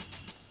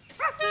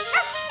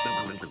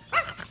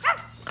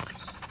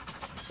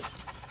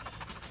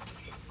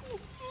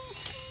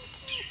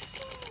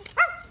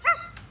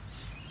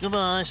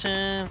 Goodbye,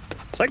 Sam.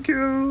 Thank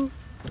you.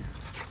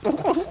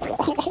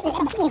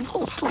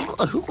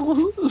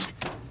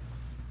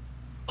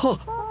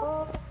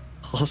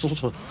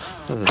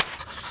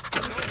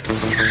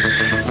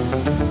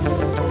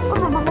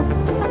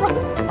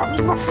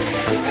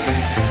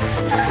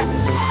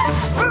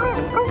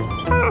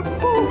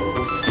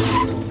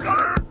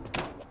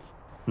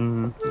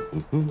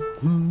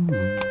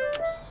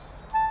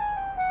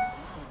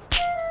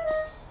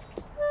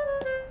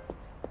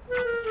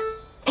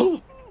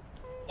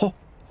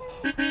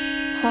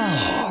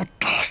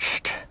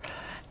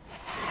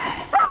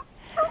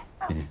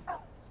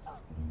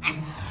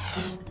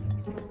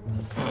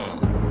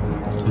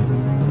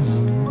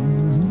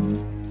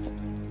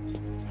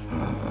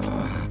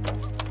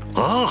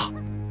 Ah!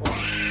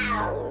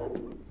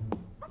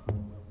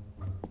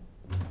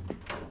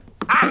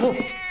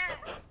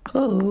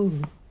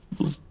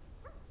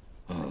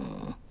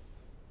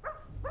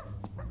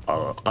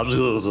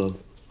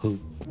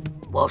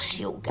 What's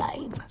your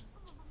game?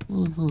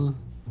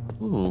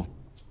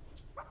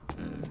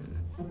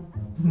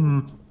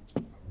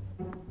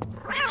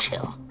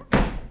 Sure.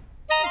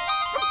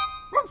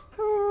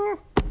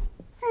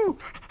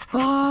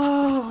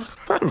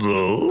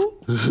 Hello?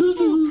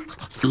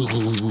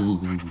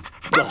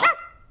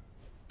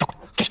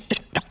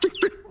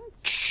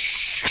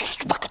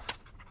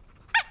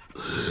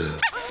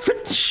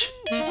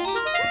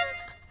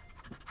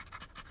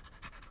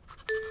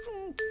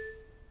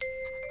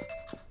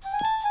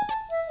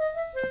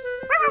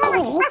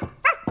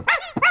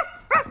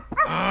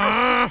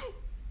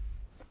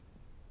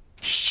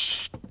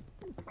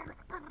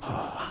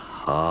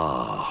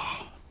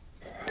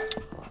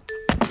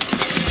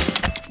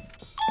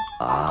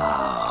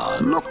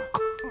 Look.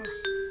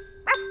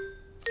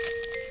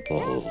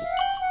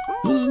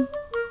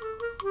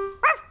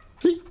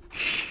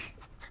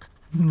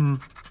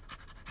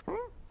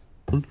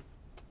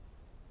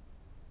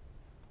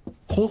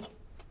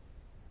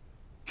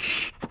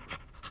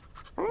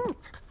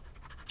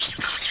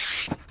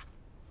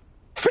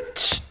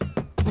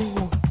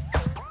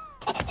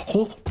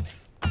 Oh.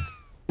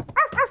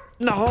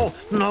 No,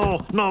 no,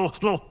 no,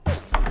 no.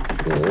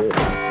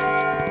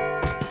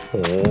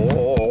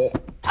 Oh.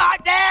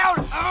 Pipe down!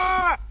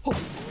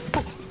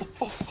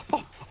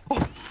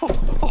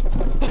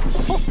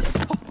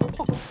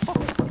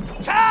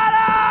 Shut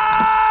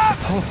up!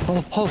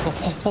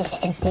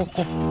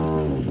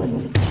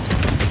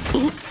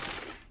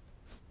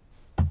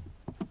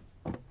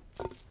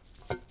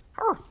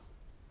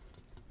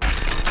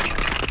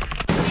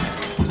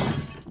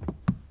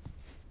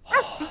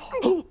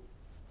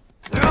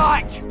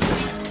 Right.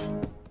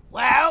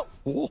 Well.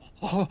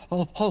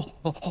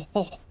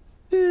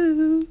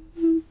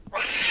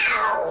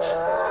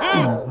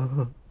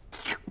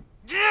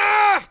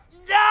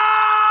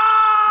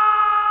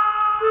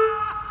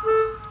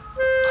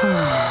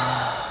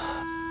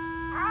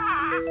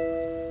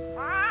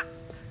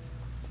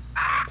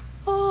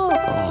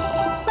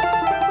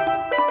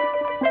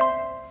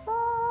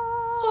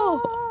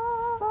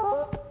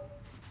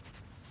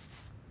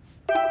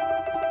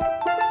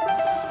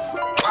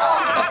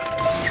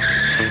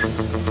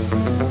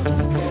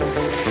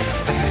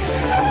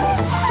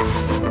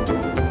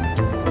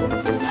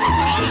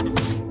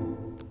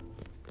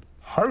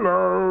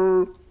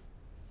 Hello.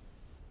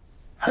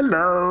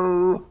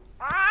 Hello.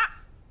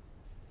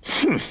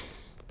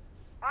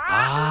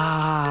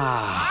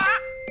 Ah.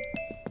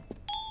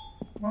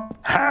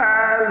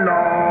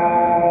 Hello.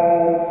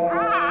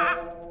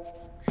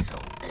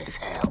 Sort this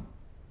out.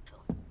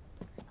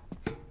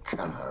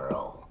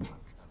 Tomorrow.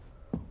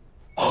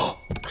 God,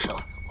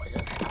 what a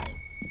shame.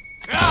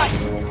 Right.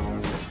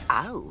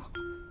 Oh,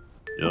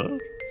 Yeah?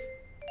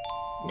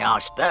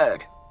 nice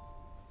bird.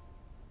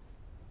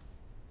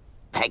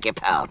 Beg your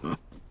pardon.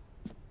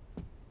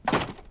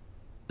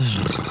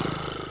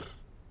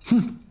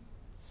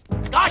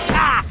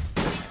 Gotcha!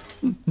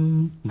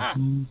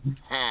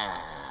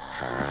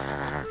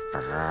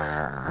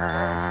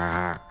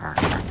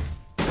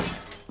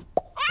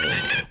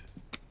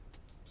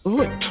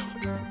 Right.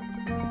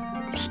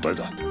 Stay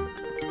there.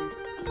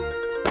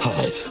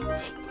 Hi.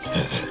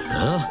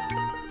 Huh?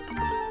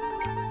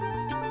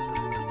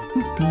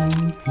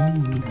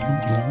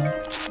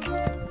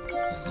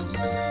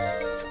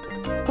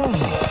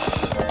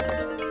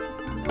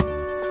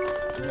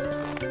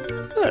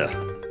 There.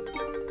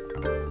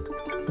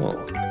 Oh.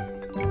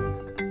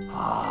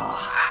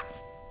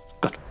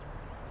 Good.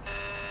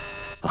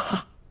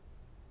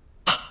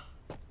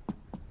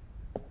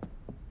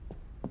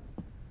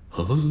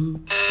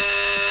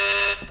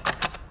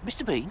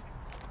 Mr. Bean?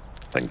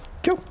 Thank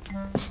you.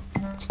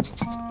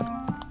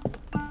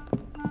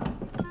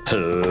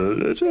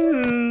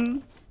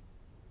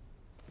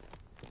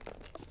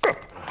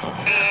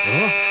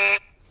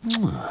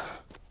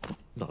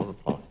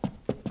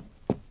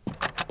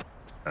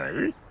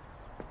 Hey.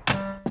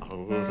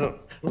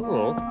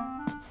 Hello.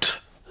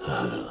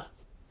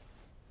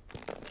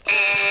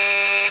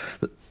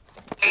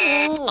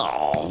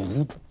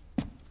 Oh.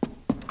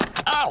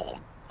 Ow.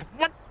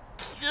 What?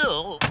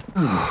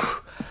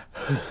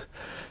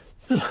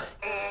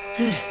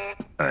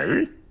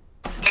 Hey.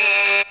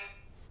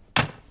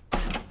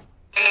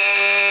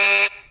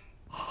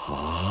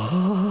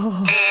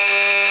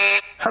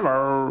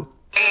 Hello.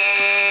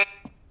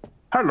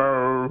 Hello.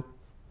 Hello.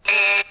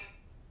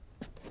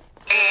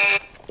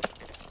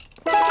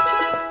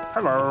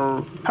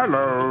 Hello.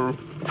 Hello.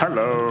 Hello.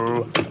 Hello.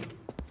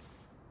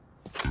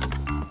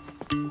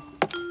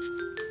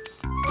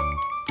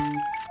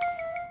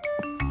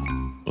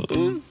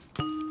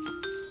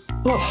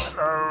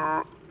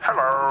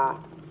 Hello.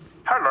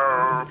 Hello. Hello.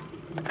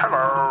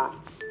 Hello.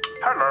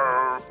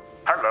 Hello.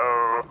 Hello.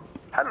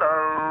 Hello.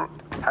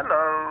 Hello.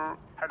 Hello.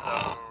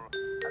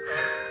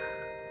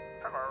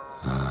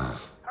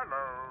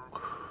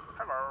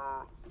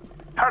 Hello.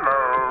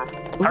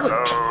 Hello.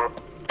 Hello.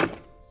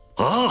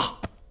 Ah.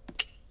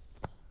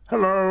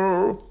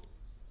 Hello.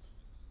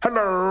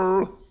 Hello.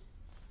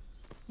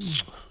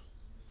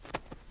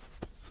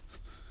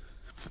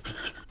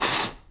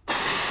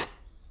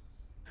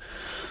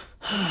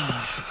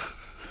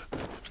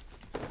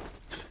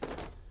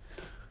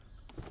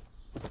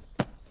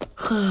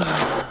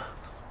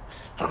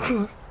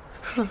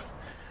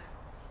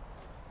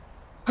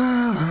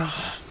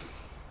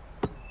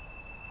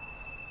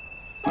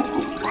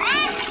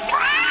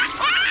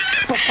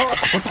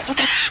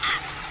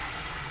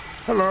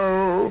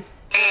 Hello.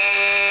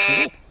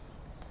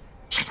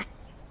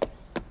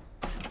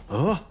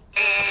 Huh?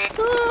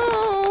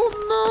 Oh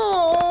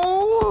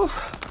no!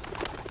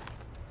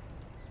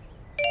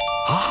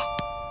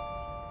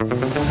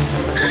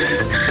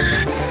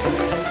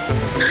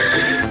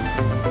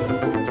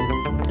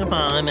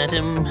 Goodbye,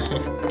 madam.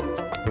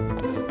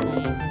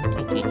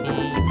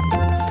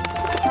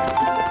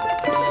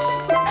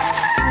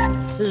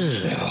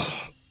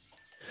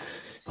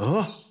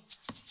 Huh?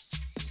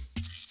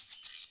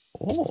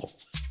 Oh.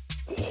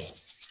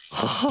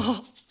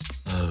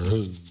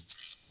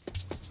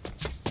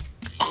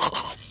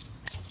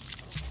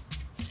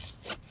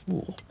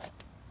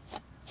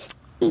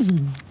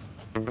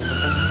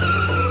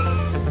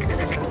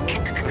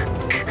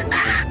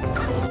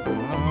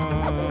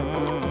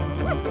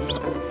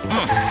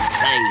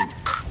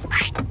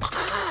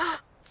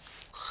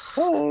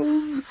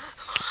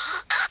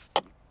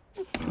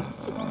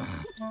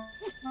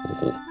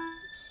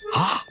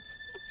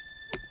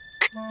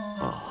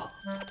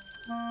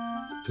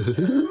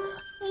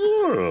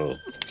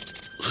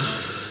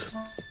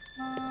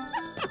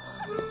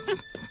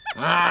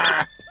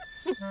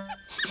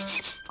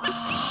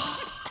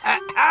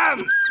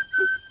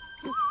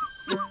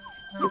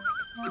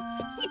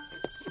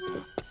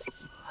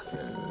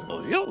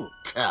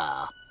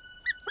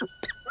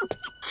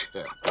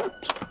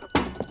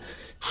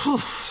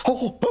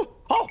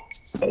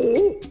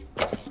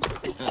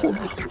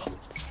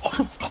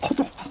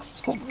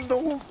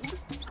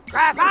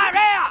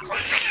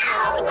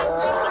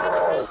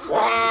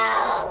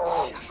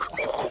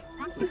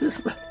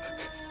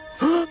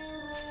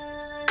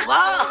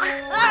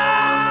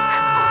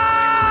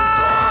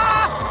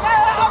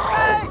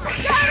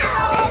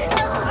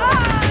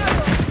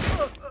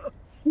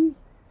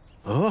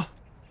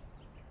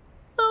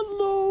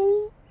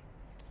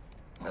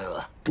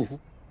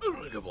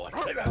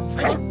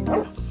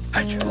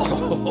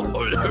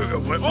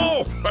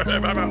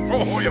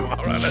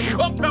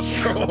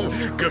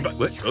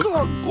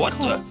 What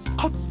the?